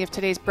missed any of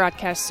today's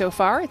broadcast so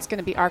far, it's going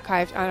to be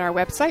archived on our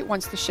website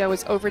once the show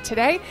is over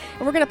today.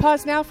 And we're going to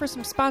pause now for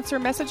some sponsor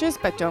messages,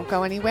 but don't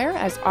go anywhere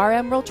as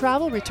RM World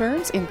Travel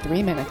returns in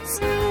 3 minutes.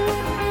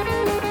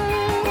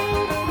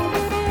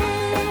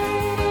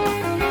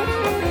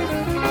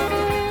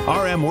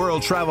 RM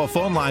World Travel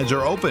phone lines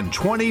are open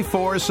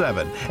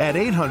 24/7 at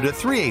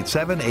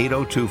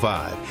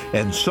 800-387-8025.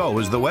 And so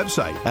is the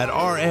website at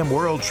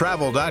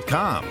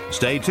rmworldtravel.com.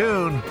 Stay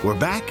tuned. We're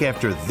back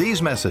after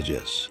these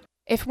messages.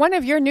 If one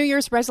of your New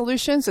Year's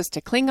resolutions is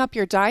to clean up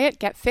your diet,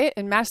 get fit,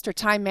 and master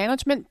time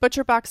management,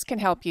 ButcherBox can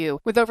help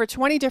you. With over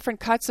 20 different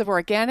cuts of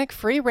organic,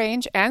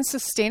 free-range, and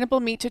sustainable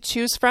meat to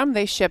choose from,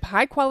 they ship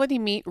high-quality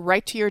meat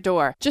right to your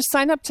door. Just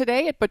sign up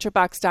today at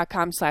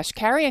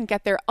butcherbox.com/carry and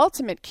get their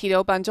ultimate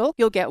keto bundle.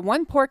 You'll get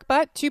 1 pork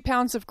butt, 2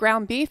 pounds of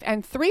ground beef,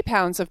 and 3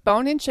 pounds of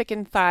bone-in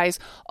chicken thighs,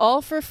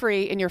 all for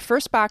free in your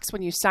first box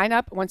when you sign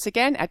up, once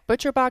again, at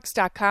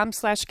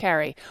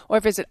butcherbox.com/carry, or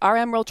visit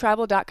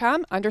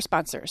rmworldtravel.com under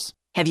sponsors.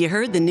 Have you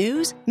heard the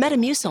news?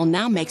 Metamucil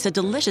now makes a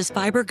delicious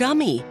fiber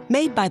gummy.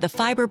 Made by the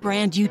fiber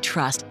brand you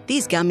trust,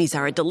 these gummies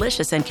are a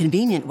delicious and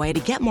convenient way to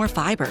get more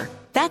fiber.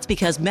 That's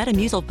because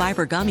Metamucil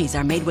fiber gummies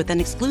are made with an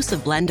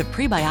exclusive blend of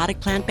prebiotic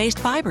plant-based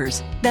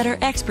fibers that are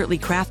expertly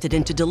crafted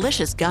into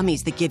delicious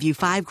gummies that give you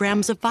 5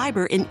 grams of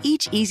fiber in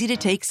each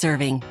easy-to-take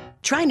serving.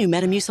 Try new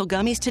Metamucil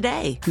gummies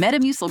today.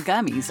 Metamucil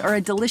gummies are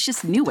a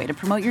delicious new way to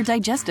promote your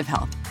digestive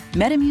health.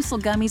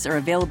 Metamucil gummies are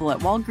available at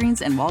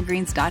Walgreens and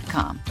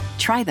Walgreens.com.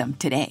 Try them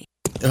today.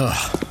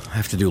 Ugh, I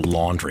have to do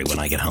laundry when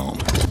I get home.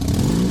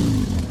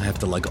 I have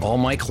to lug all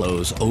my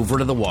clothes over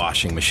to the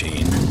washing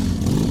machine.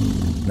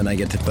 Then I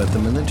get to put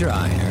them in the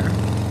dryer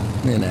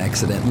and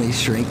accidentally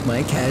shrink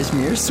my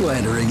cashmere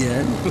sweater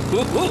again.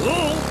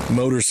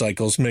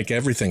 Motorcycles make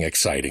everything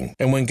exciting.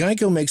 And when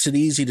Geico makes it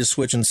easy to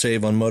switch and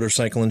save on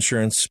motorcycle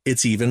insurance,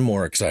 it's even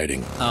more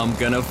exciting. I'm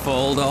gonna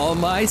fold all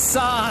my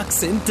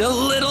socks into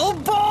little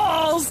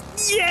balls!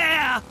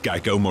 Yeah!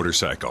 Geico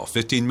Motorcycle.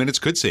 15 minutes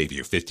could save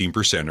you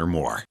 15% or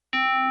more.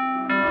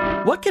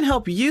 What can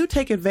help you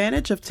take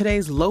advantage of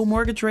today's low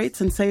mortgage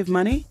rates and save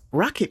money?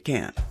 Rocket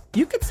can.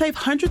 You could save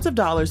hundreds of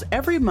dollars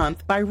every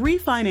month by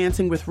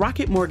refinancing with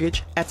Rocket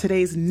Mortgage at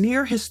today's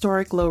near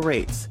historic low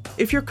rates.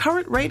 If your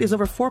current rate is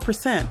over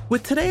 4%,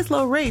 with today's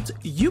low rates,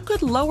 you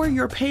could lower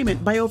your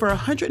payment by over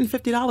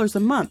 $150 a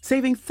month,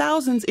 saving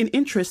thousands in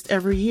interest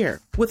every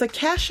year. With a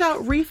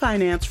cash-out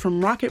refinance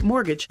from Rocket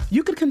Mortgage,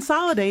 you could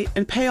consolidate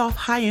and pay off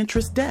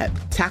high-interest debt,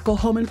 tackle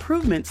home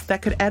improvements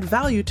that could add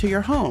value to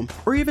your home,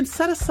 or even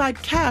set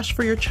aside cash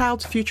for your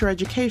child's future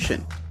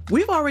education.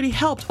 We've already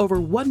helped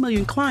over 1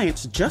 million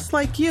clients just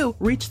like you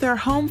reach their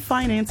home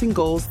financing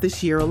goals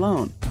this year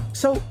alone.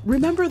 So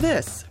remember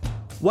this.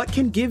 What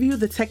can give you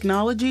the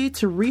technology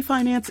to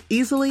refinance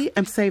easily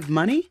and save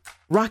money?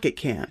 Rocket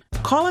can.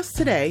 Call us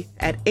today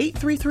at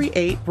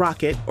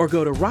 8338-ROCKET or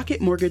go to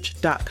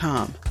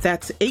rocketmortgage.com.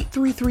 That's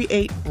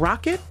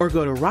 8338-ROCKET or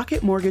go to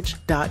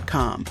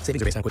rocketmortgage.com.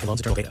 Savings are based on quick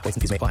loans, internal data, points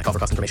and fees may apply. Call for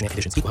cost information and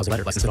conditions. Equal housing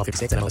lender, licensed in all 50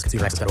 states and MLS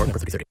Consumer Access Federal number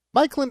 3030.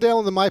 Mike Lindell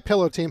and the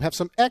MyPillow team have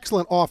some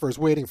excellent offers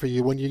waiting for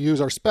you when you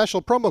use our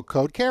special promo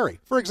code CARRY.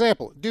 For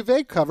example,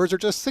 duvet covers are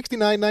just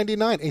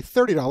 $69.99, a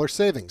 $30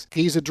 savings.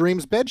 Giza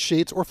Dreams bed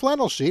sheets or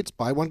flannel sheets,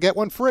 buy one, get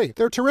one free.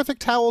 Their terrific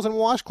towels and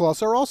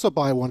washcloths are also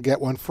buy one, get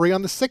one free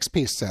on the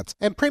 6-piece sets.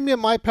 And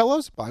premium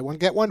MyPillows, buy one,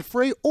 get one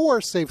free, or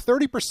save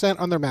 30%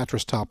 on their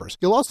mattress toppers.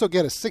 You'll also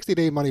get a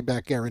 60-day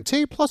money-back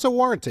guarantee plus a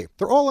warranty.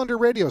 They're all under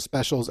radio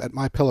specials at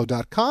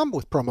MyPillow.com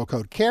with promo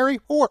code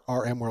CARRY or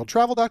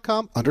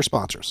rmworldtravel.com under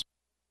sponsors.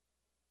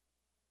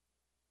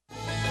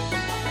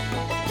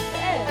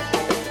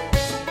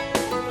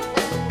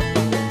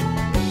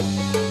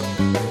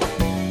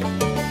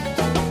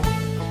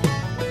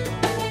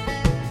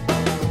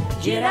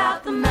 Get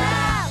out the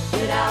map,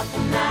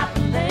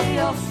 and lay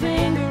your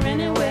finger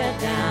anywhere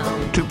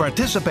down. To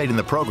participate in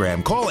the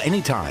program, call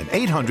anytime,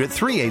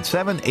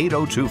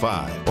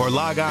 800-387-8025, or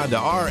log on to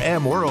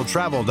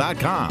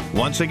rmworldtravel.com.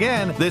 Once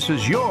again, this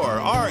is your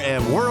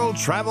RM World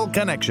Travel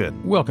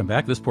Connection. Welcome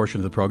back. This portion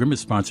of the program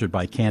is sponsored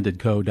by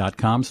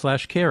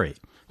candidco.com/carry.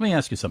 Let me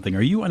ask you something.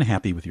 Are you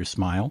unhappy with your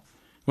smile?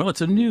 Well,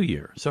 it's a new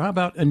year, so how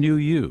about a new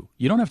you?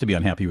 You don't have to be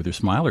unhappy with your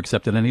smile or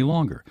accept it any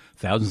longer.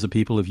 Thousands of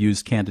people have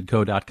used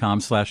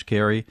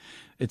candidco.com/carry.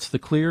 It's the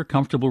clear,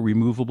 comfortable,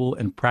 removable,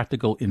 and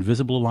practical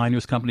invisible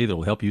aligners company that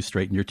will help you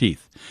straighten your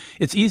teeth.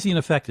 It's easy and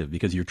effective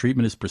because your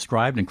treatment is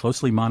prescribed and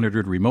closely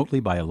monitored remotely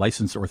by a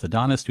licensed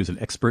orthodontist who's an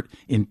expert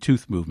in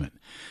tooth movement.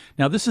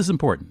 Now, this is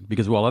important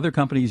because while other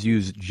companies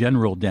use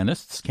general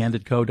dentists,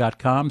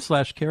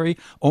 candidco.com/carry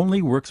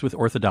only works with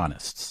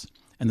orthodontists.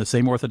 And the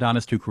same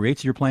orthodontist who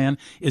creates your plan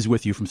is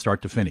with you from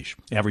start to finish.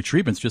 Average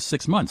treatment's just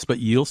 6 months, but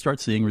you'll start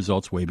seeing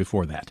results way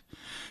before that.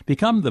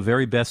 Become the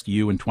very best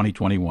you in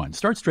 2021.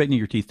 Start straightening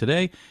your teeth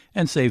today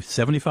and save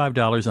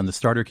 $75 on the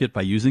starter kit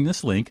by using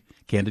this link,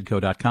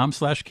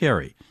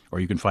 candidco.com/carry. Or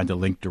you can find a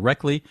link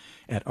directly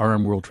at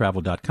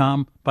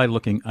rmworldtravel.com by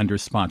looking under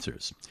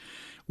sponsors.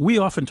 We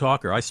often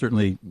talk, or I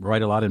certainly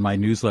write a lot in my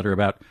newsletter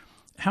about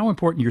how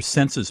important your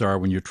senses are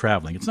when you're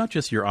traveling. It's not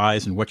just your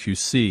eyes and what you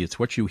see. It's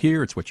what you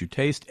hear, it's what you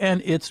taste,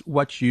 and it's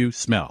what you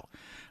smell.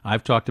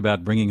 I've talked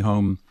about bringing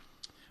home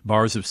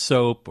bars of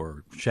soap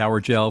or shower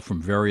gel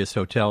from various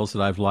hotels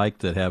that I've liked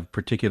that have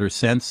particular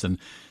scents, and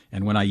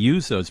when I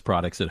use those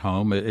products at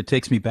home, it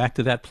takes me back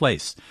to that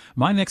place.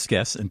 My next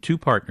guest and two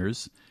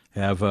partners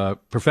have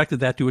perfected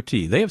that to a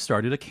T. They have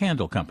started a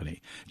candle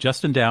company.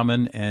 Justin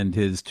Dowman and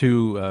his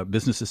two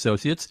business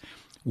associates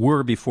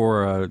were,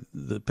 before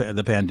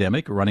the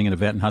pandemic, running an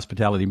event and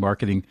hospitality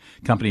marketing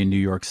company in New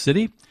York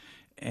City.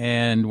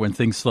 And when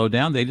things slowed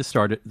down, they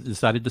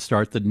decided to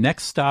start the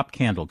Next Stop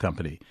Candle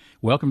Company.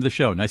 Welcome to the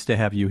show. Nice to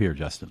have you here,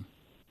 Justin.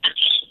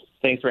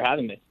 Thanks for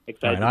having me.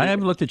 Excited. Right, I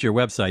have looked at your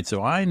website,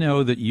 so I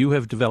know that you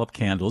have developed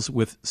candles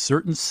with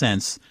certain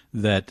scents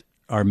that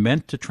are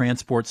meant to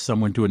transport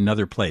someone to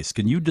another place.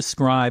 Can you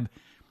describe,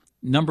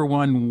 number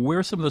one,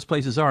 where some of those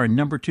places are, and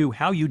number two,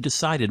 how you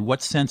decided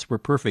what scents were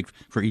perfect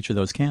for each of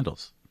those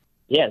candles?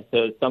 Yeah,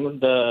 so some of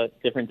the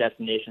different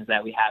destinations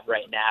that we have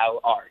right now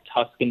are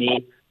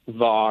Tuscany,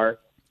 Var,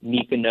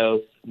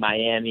 Mykonos,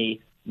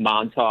 Miami,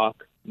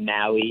 Montauk,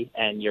 Maui,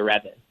 and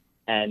Yerevan.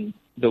 And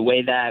the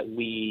way that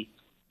we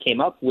came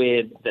up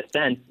with the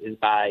scents is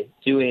by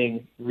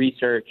doing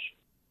research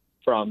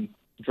from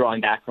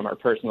drawing back from our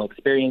personal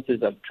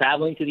experiences of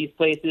traveling to these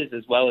places,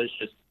 as well as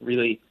just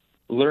really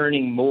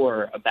learning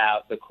more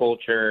about the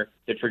culture,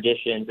 the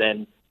traditions,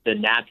 and the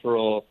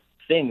natural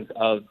things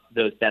of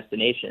those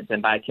destinations.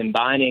 And by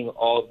combining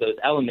all of those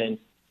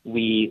elements,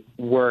 we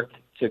work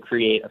to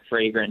create a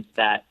fragrance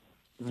that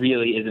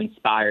really is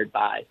inspired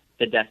by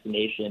the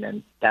destination,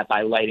 and that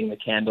by lighting the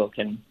candle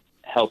can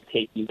help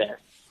take you there.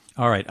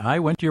 All right. I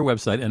went to your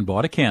website and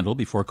bought a candle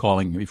before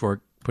putting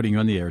you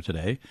on the air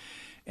today.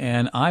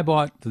 And I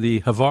bought the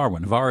Hvar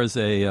one. Hvar is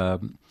a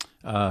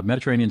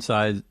Mediterranean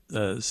side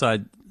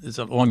is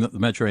along the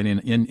Mediterranean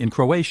in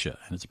Croatia,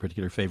 and it's a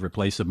particular favorite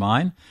place of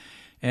mine.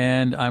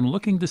 And I'm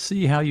looking to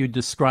see how did you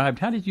describe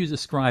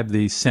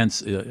the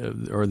scents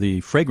or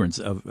the fragrance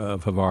of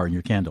Hvar in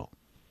your candle?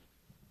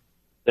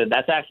 So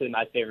that's actually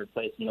my favorite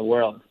place in the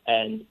world,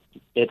 and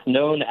it's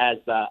known as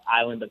the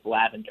Island of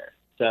Lavender.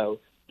 So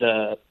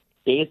the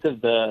base of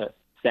the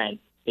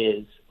scent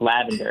is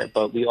lavender,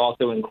 but we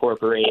also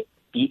incorporate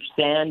beach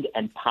sand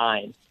and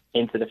pine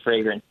into the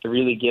fragrance to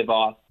really give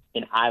off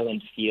an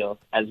island feel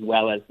as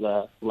well as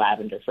the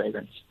lavender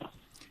fragrance.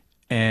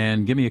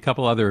 And give me a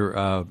couple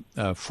other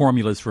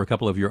formulas for a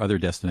couple of your other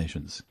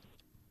destinations.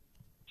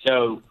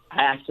 So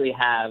I actually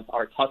have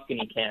our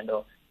Tuscany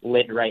candle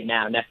lit right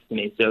now next to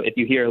me. So if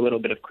you hear a little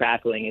bit of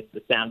crackling, it's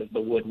the sound of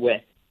the wood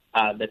wick.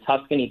 The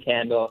Tuscany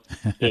candle,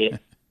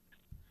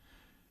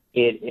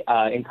 it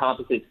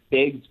encompasses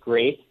figs,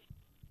 grapes,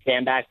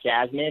 sambac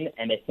jasmine,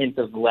 and a hint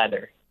of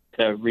leather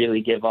to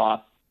really give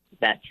off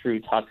that true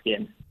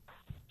Tuscan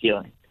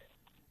feeling.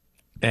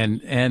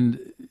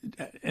 And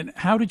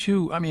how did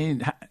you? I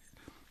mean,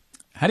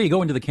 how do you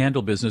go into the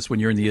candle business when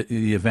you're in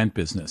the event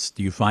business?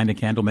 Do you find a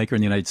candle maker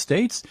in the United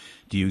States?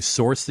 Do you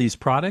source these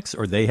products,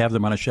 or they have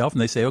them on a shelf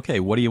and they say, "Okay,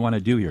 what do you want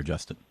to do here,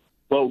 Justin?"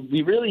 Well,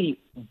 we really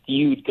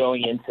viewed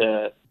going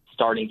into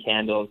starting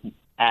candles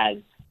as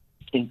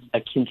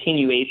a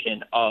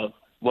continuation of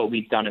what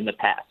we've done in the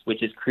past,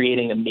 which is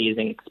creating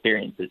amazing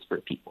experiences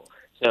for people.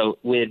 So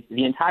with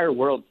the entire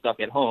world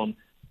stuck at home,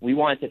 we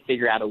wanted to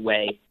figure out a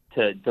way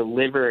to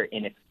deliver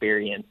an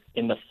experience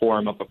in the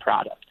form of a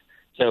product.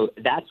 So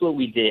that's what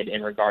we did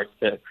in regards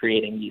to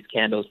creating these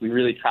candles. We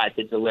really tried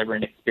to deliver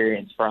an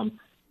experience from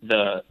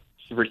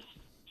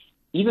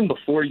even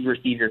before you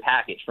receive your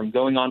package, from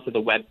going onto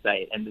the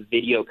website and the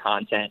video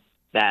content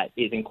that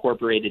is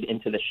incorporated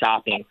into the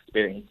shopping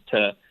experience,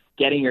 to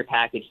getting your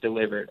package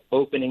delivered,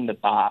 opening the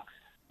box,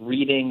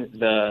 reading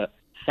the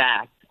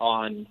facts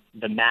on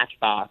the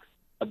matchbox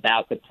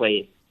about the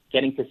place,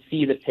 getting to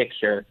see the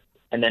picture,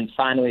 and then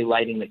finally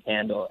lighting the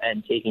candle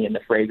and taking in the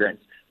fragrance.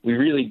 We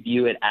really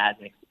view it as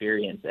an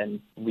experience, and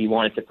we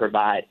wanted to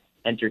provide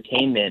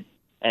entertainment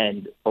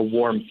and a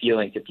warm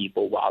feeling to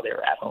people while they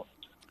were at home.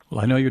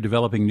 Well, I know you're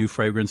developing new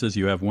fragrances.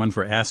 You have one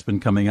for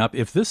Aspen coming up.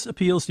 If this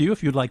appeals to you,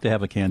 if you'd like to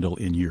have a candle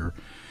in your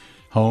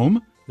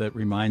home that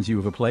reminds you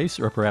of a place,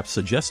 or perhaps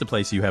suggests a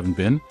place you haven't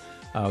been,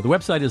 the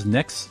website is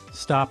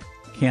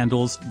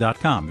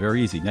nextstopcandles.com.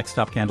 Very easy,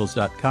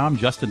 nextstopcandles.com.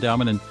 Justin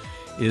Dowman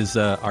is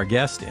our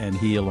guest, and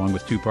he, along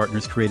with two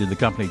partners, created the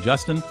company.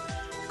 Justin,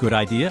 good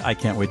idea. I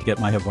can't wait to get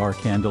my Hvar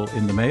candle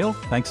in the mail.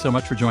 Thanks so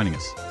much for joining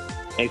us.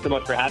 Thanks so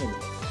much for having me.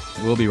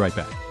 We'll be right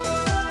back.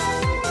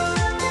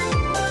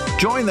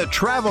 Join the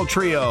Travel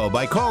Trio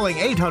by calling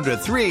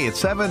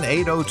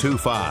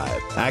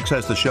 800-387-8025.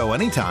 Access the show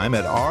anytime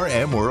at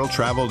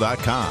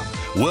rmworldtravel.com.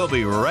 We'll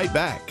be right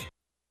back.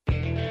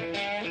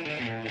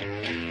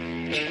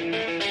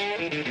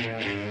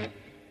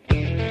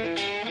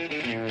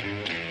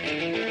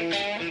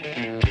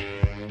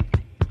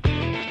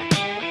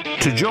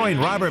 To join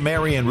Robert,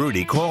 Mary, and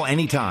Rudy, call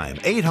anytime,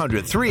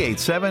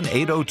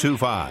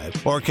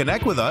 800-387-8025, or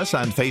connect with us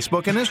on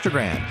Facebook and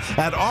Instagram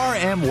at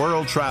RM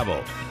World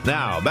Travel.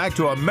 Now, back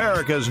to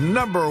America's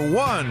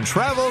 #1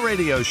 travel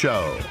radio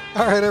show.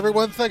 All right,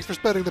 everyone, thanks for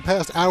spending the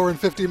past hour and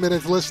 50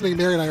 minutes listening.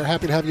 Mary and I are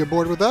happy to have you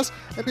aboard with us.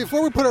 And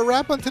before we put a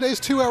wrap on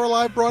today's 2-hour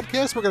live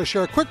broadcast, we're going to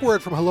share a quick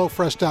word from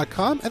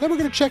HelloFresh.com, and then we're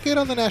going to check in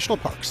on the national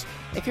parks.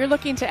 If you're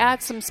looking to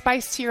add some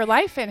spice to your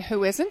life, and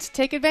who isn't,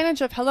 take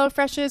advantage of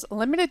HelloFresh's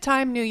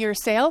limited-time New Year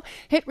sale.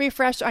 Hit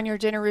refresh on your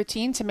dinner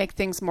routine to make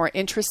things more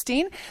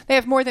interesting. They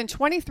have more than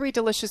 23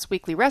 delicious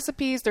weekly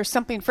recipes. There's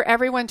something for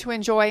everyone to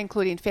enjoy,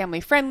 including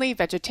family-friendly,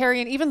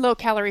 vegetarian, even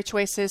low-calorie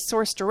choices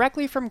sourced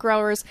directly from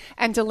growers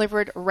and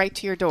delivered right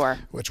to your door.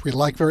 Which we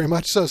like very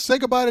much. So say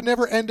goodbye to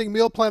never-ending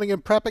meal planning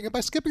and prepping. And by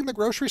skipping the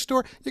grocery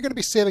store, you're going to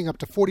be saving up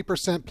to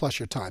 40% plus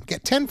your time.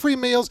 Get 10 free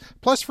meals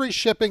plus free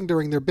shipping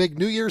during their big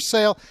New Year's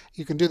sale.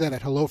 You can do that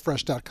at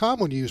HelloFresh.com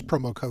when you use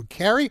promo code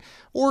CARRY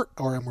or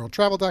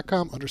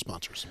RMWorldTravel.com under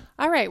sponsors.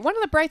 All right. One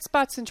of the bright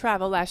spots in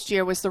travel last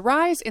year was the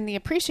rise in the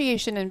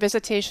appreciation and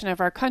visitation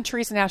of our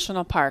country's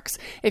national parks.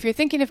 If you're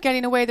thinking of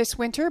getting away this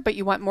winter, but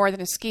you want more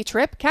than a ski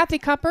trip, Kathy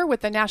Kupper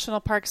with the National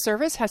Park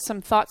Service has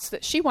some thoughts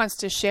that she wants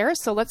to share.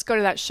 So let's go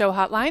to that show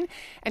hotline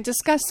and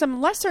discuss some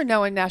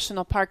lesser-known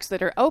national parks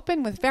that are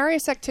open with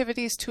various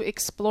activities to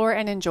explore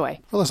and enjoy.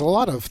 Well, there's a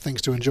lot of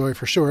things to enjoy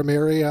for sure,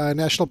 Mary.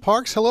 National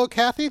parks. Hello,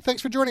 Kathy.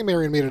 Thanks for joining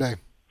Mary and me today.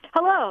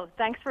 Hello.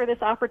 Thanks for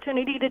this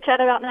opportunity to chat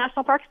about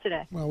national parks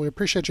today. Well, we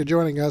appreciate you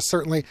joining us,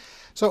 certainly.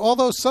 So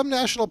although some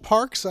national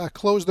parks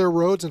close their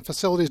roads and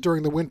facilities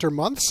during the winter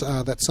months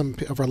that some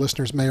of our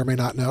listeners may or may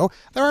not know,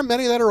 there are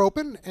many that are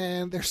open,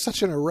 and there's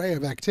such an array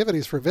of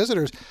activities for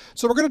visitors.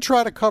 So we're going to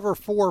try to cover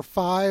 4 or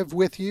 5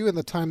 with you in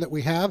the time that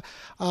we have.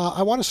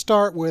 I want to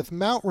start with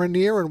Mount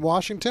Rainier in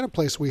Washington, a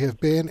place we have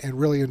been and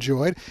really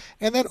enjoyed,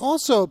 and then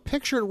also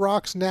Pictured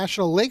Rocks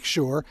National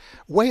Lakeshore,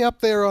 way up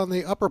there on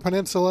the Upper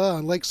Peninsula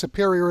on Lake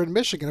Superior in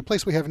Michigan, a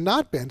place we have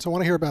not been. So I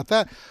want to hear about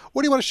that.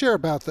 What do you want to share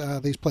about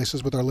these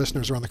places with our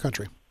listeners around the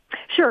country?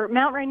 Sure.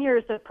 Mount Rainier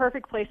is the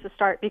perfect place to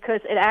start because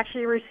it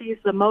actually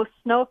receives the most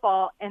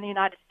snowfall in the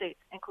United States,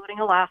 including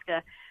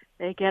Alaska.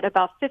 They get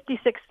about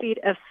 56 feet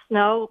of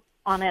snow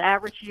on an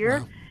average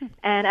year. Wow.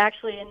 And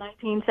actually in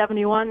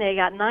 1971, they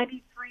got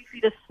 93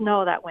 feet of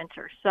snow that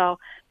winter. So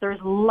there's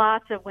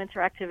lots of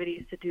winter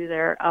activities to do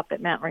there up at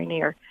Mount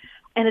Rainier.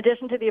 In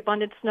addition to the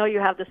abundant snow, you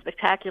have the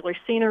spectacular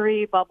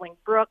scenery, bubbling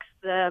brooks,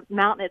 the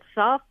mountain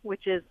itself,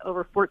 which is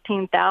over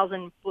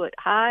 14,000 foot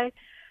high.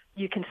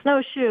 You can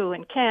snowshoe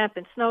and camp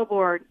and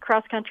snowboard,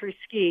 cross-country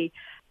ski.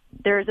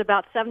 There's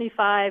about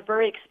 75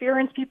 very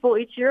experienced people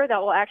each year that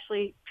will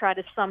actually try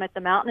to summit the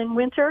mountain in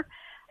winter.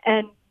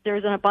 And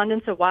there's an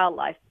abundance of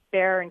wildlife,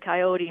 bear and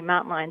coyote,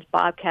 mountain lions,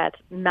 bobcats,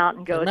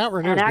 mountain goats.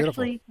 And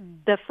actually,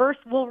 the first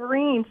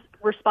wolverines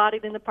were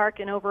spotted in the park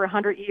in over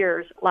 100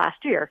 years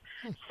last year.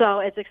 So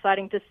it's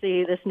exciting to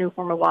see this new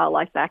form of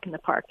wildlife back in the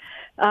park.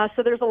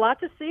 So there's a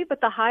lot to see,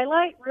 but the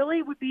highlight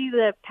really would be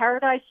the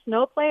Paradise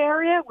Snow Play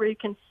area where you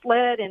can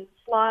sled and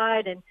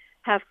slide and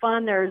have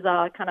fun. There's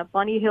kind of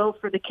bunny hills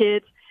for the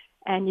kids,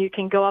 and you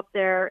can go up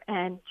there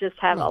and just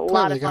have a lot of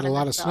fun. You got a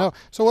lot of snow.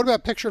 So what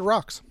about Pictured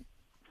Rocks?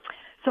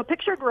 So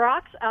Pictured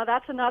Rocks,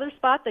 that's another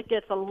spot that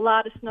gets a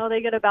lot of snow.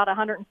 They get about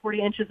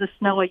 140 inches of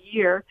snow a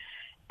year.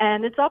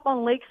 And it's up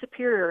on Lake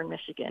Superior in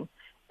Michigan.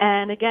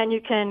 And again,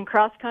 you can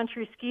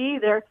cross-country ski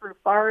there through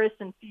forests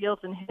and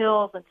fields and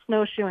hills and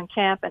snowshoe and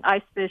camp and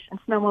ice fish and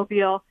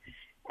snowmobile.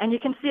 And you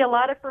can see a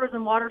lot of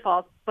frozen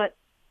waterfalls. But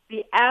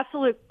the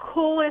absolute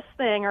coolest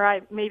thing, or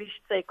I maybe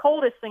should say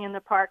coldest thing in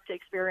the park to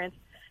experience,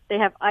 they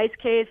have ice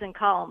caves and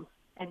columns.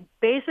 And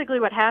basically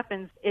what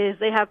happens is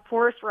they have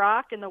porous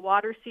rock and the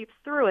water seeps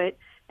through it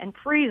and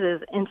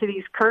freezes into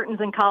these curtains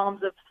and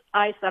columns of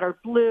ice that are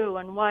blue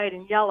and white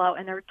and yellow,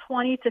 and they're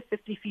 20 to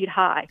 50 feet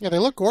high. Yeah, they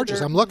look gorgeous.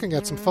 I'm looking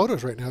at some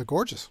photos right now. They're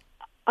gorgeous.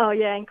 Oh,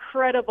 yeah,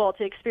 incredible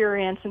to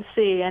experience and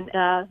see. And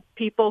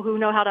people who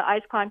know how to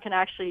ice climb can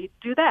actually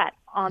do that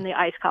on the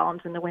ice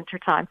columns in the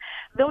wintertime.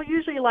 They'll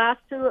usually last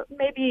to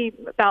maybe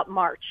about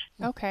March.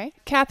 Okay.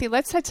 Kathy,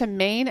 let's head to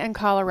Maine and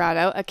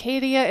Colorado.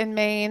 Acadia in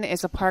Maine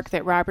is a park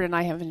that Robert and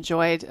I have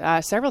enjoyed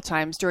several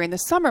times during the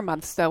summer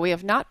months, though. We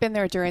have not been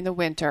there during the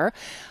winter,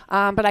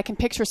 but I can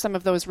picture some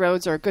of those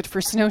roads are good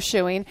for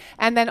snowshoeing.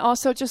 And then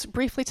also just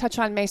briefly touch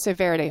on Mesa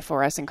Verde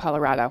for us in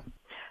Colorado.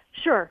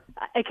 Sure.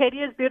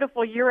 Acadia is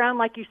beautiful year-round.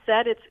 Like you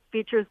said, it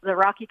features the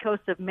rocky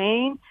coast of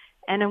Maine.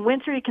 And in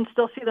winter, you can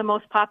still see the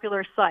most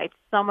popular sites.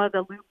 Some of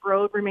the loop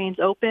road remains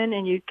open,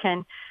 and you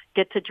can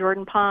get to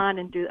Jordan Pond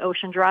and do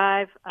Ocean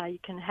Drive. You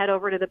can head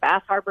over to the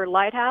Bass Harbor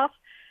Lighthouse.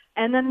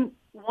 And then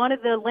one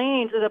of the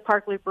lanes of the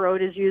Park Loop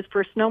Road is used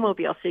for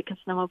snowmobile. So you can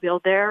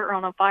snowmobile there or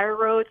on fire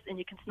roads, and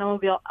you can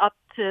snowmobile up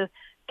to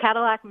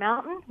Cadillac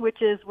Mountain,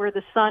 which is where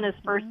the sun is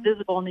first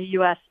visible in the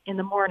U.S. in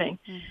the morning.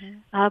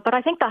 But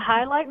I think the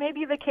highlight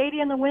maybe of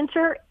Acadia in the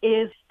winter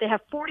is they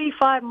have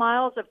 45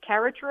 miles of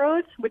carriage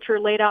roads, which were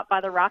laid out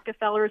by the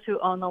Rockefellers who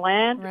owned the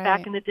land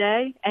back in the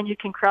day. And you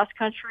can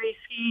cross-country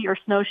ski or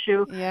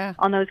snowshoe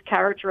on those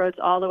carriage roads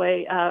all the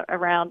way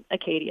around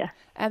Acadia.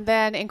 And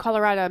then in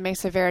Colorado,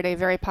 Mesa Verde,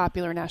 very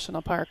popular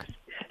national park.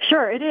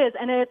 Sure, it is.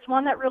 And it's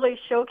one that really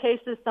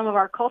showcases some of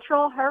our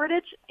cultural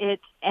heritage.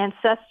 It's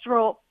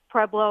ancestral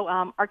Pueblo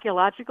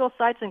archaeological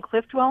sites and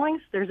cliff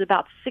dwellings. There's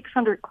about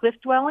 600 cliff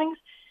dwellings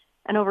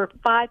and over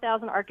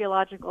 5,000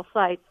 archaeological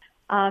sites.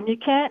 You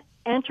can't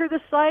enter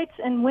the sites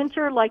in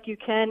winter like you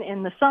can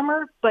in the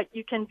summer, but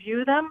you can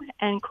view them,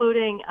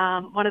 including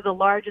one of the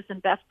largest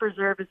and best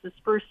preserved is the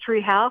Spruce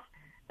Tree House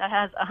that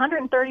has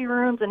 130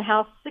 rooms and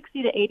housed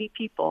 60 to 80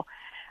 people.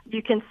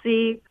 You can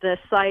see the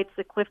sites,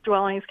 the cliff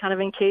dwellings kind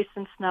of encased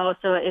in snow,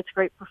 so it's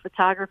great for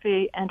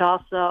photography. And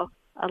also,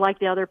 like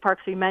the other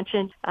parks we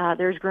mentioned,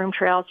 there's groomed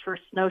trails for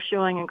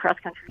snowshoeing and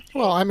cross-country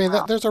skiing. Well, I mean,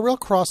 there's a real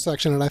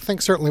cross-section, and I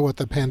think certainly what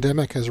the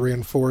pandemic has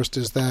reinforced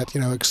is that,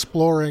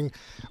 exploring,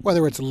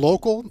 whether it's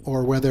local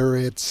or whether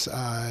it's,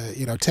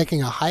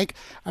 taking a hike.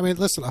 I mean,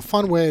 listen, a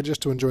fun way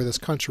just to enjoy this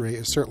country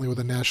is certainly with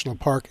a national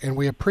park, and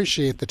we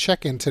appreciate the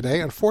check-in today.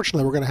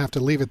 Unfortunately, we're going to have to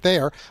leave it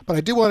there, but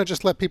I do want to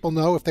just let people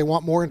know if they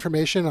want more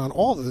information on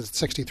all of the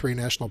 63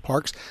 national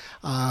parks,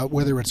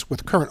 whether it's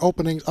with current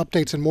openings,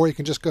 updates, and more, you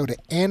can just go to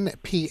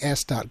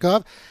nps.gov.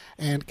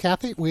 And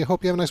Kathy, we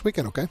hope you have a nice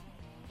weekend, okay?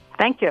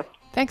 Thank you.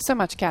 Thanks so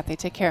much, Kathy.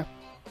 Take care.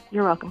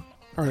 You're welcome.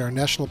 All right, our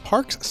national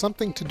parks,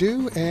 something to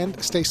do,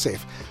 and stay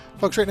safe.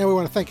 Folks, right now we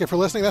want to thank you for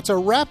listening. That's a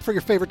wrap for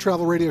your favorite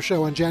travel radio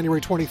show on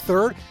January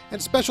 23rd.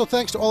 And special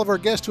thanks to all of our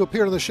guests who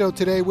appeared on the show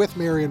today with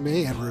Mary and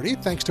me and Rudy.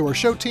 Thanks to our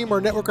show team, our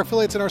network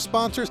affiliates, and our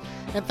sponsors.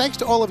 And thanks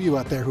to all of you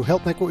out there who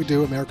help make what we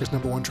do America's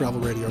 #1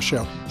 travel radio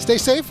show. Stay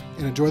safe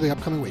and enjoy the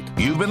upcoming week.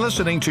 You've been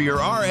listening to your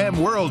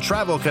RM World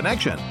Travel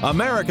Connection,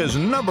 America's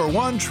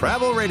 #1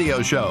 travel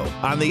radio show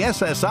on the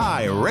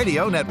SSI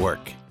Radio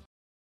Network.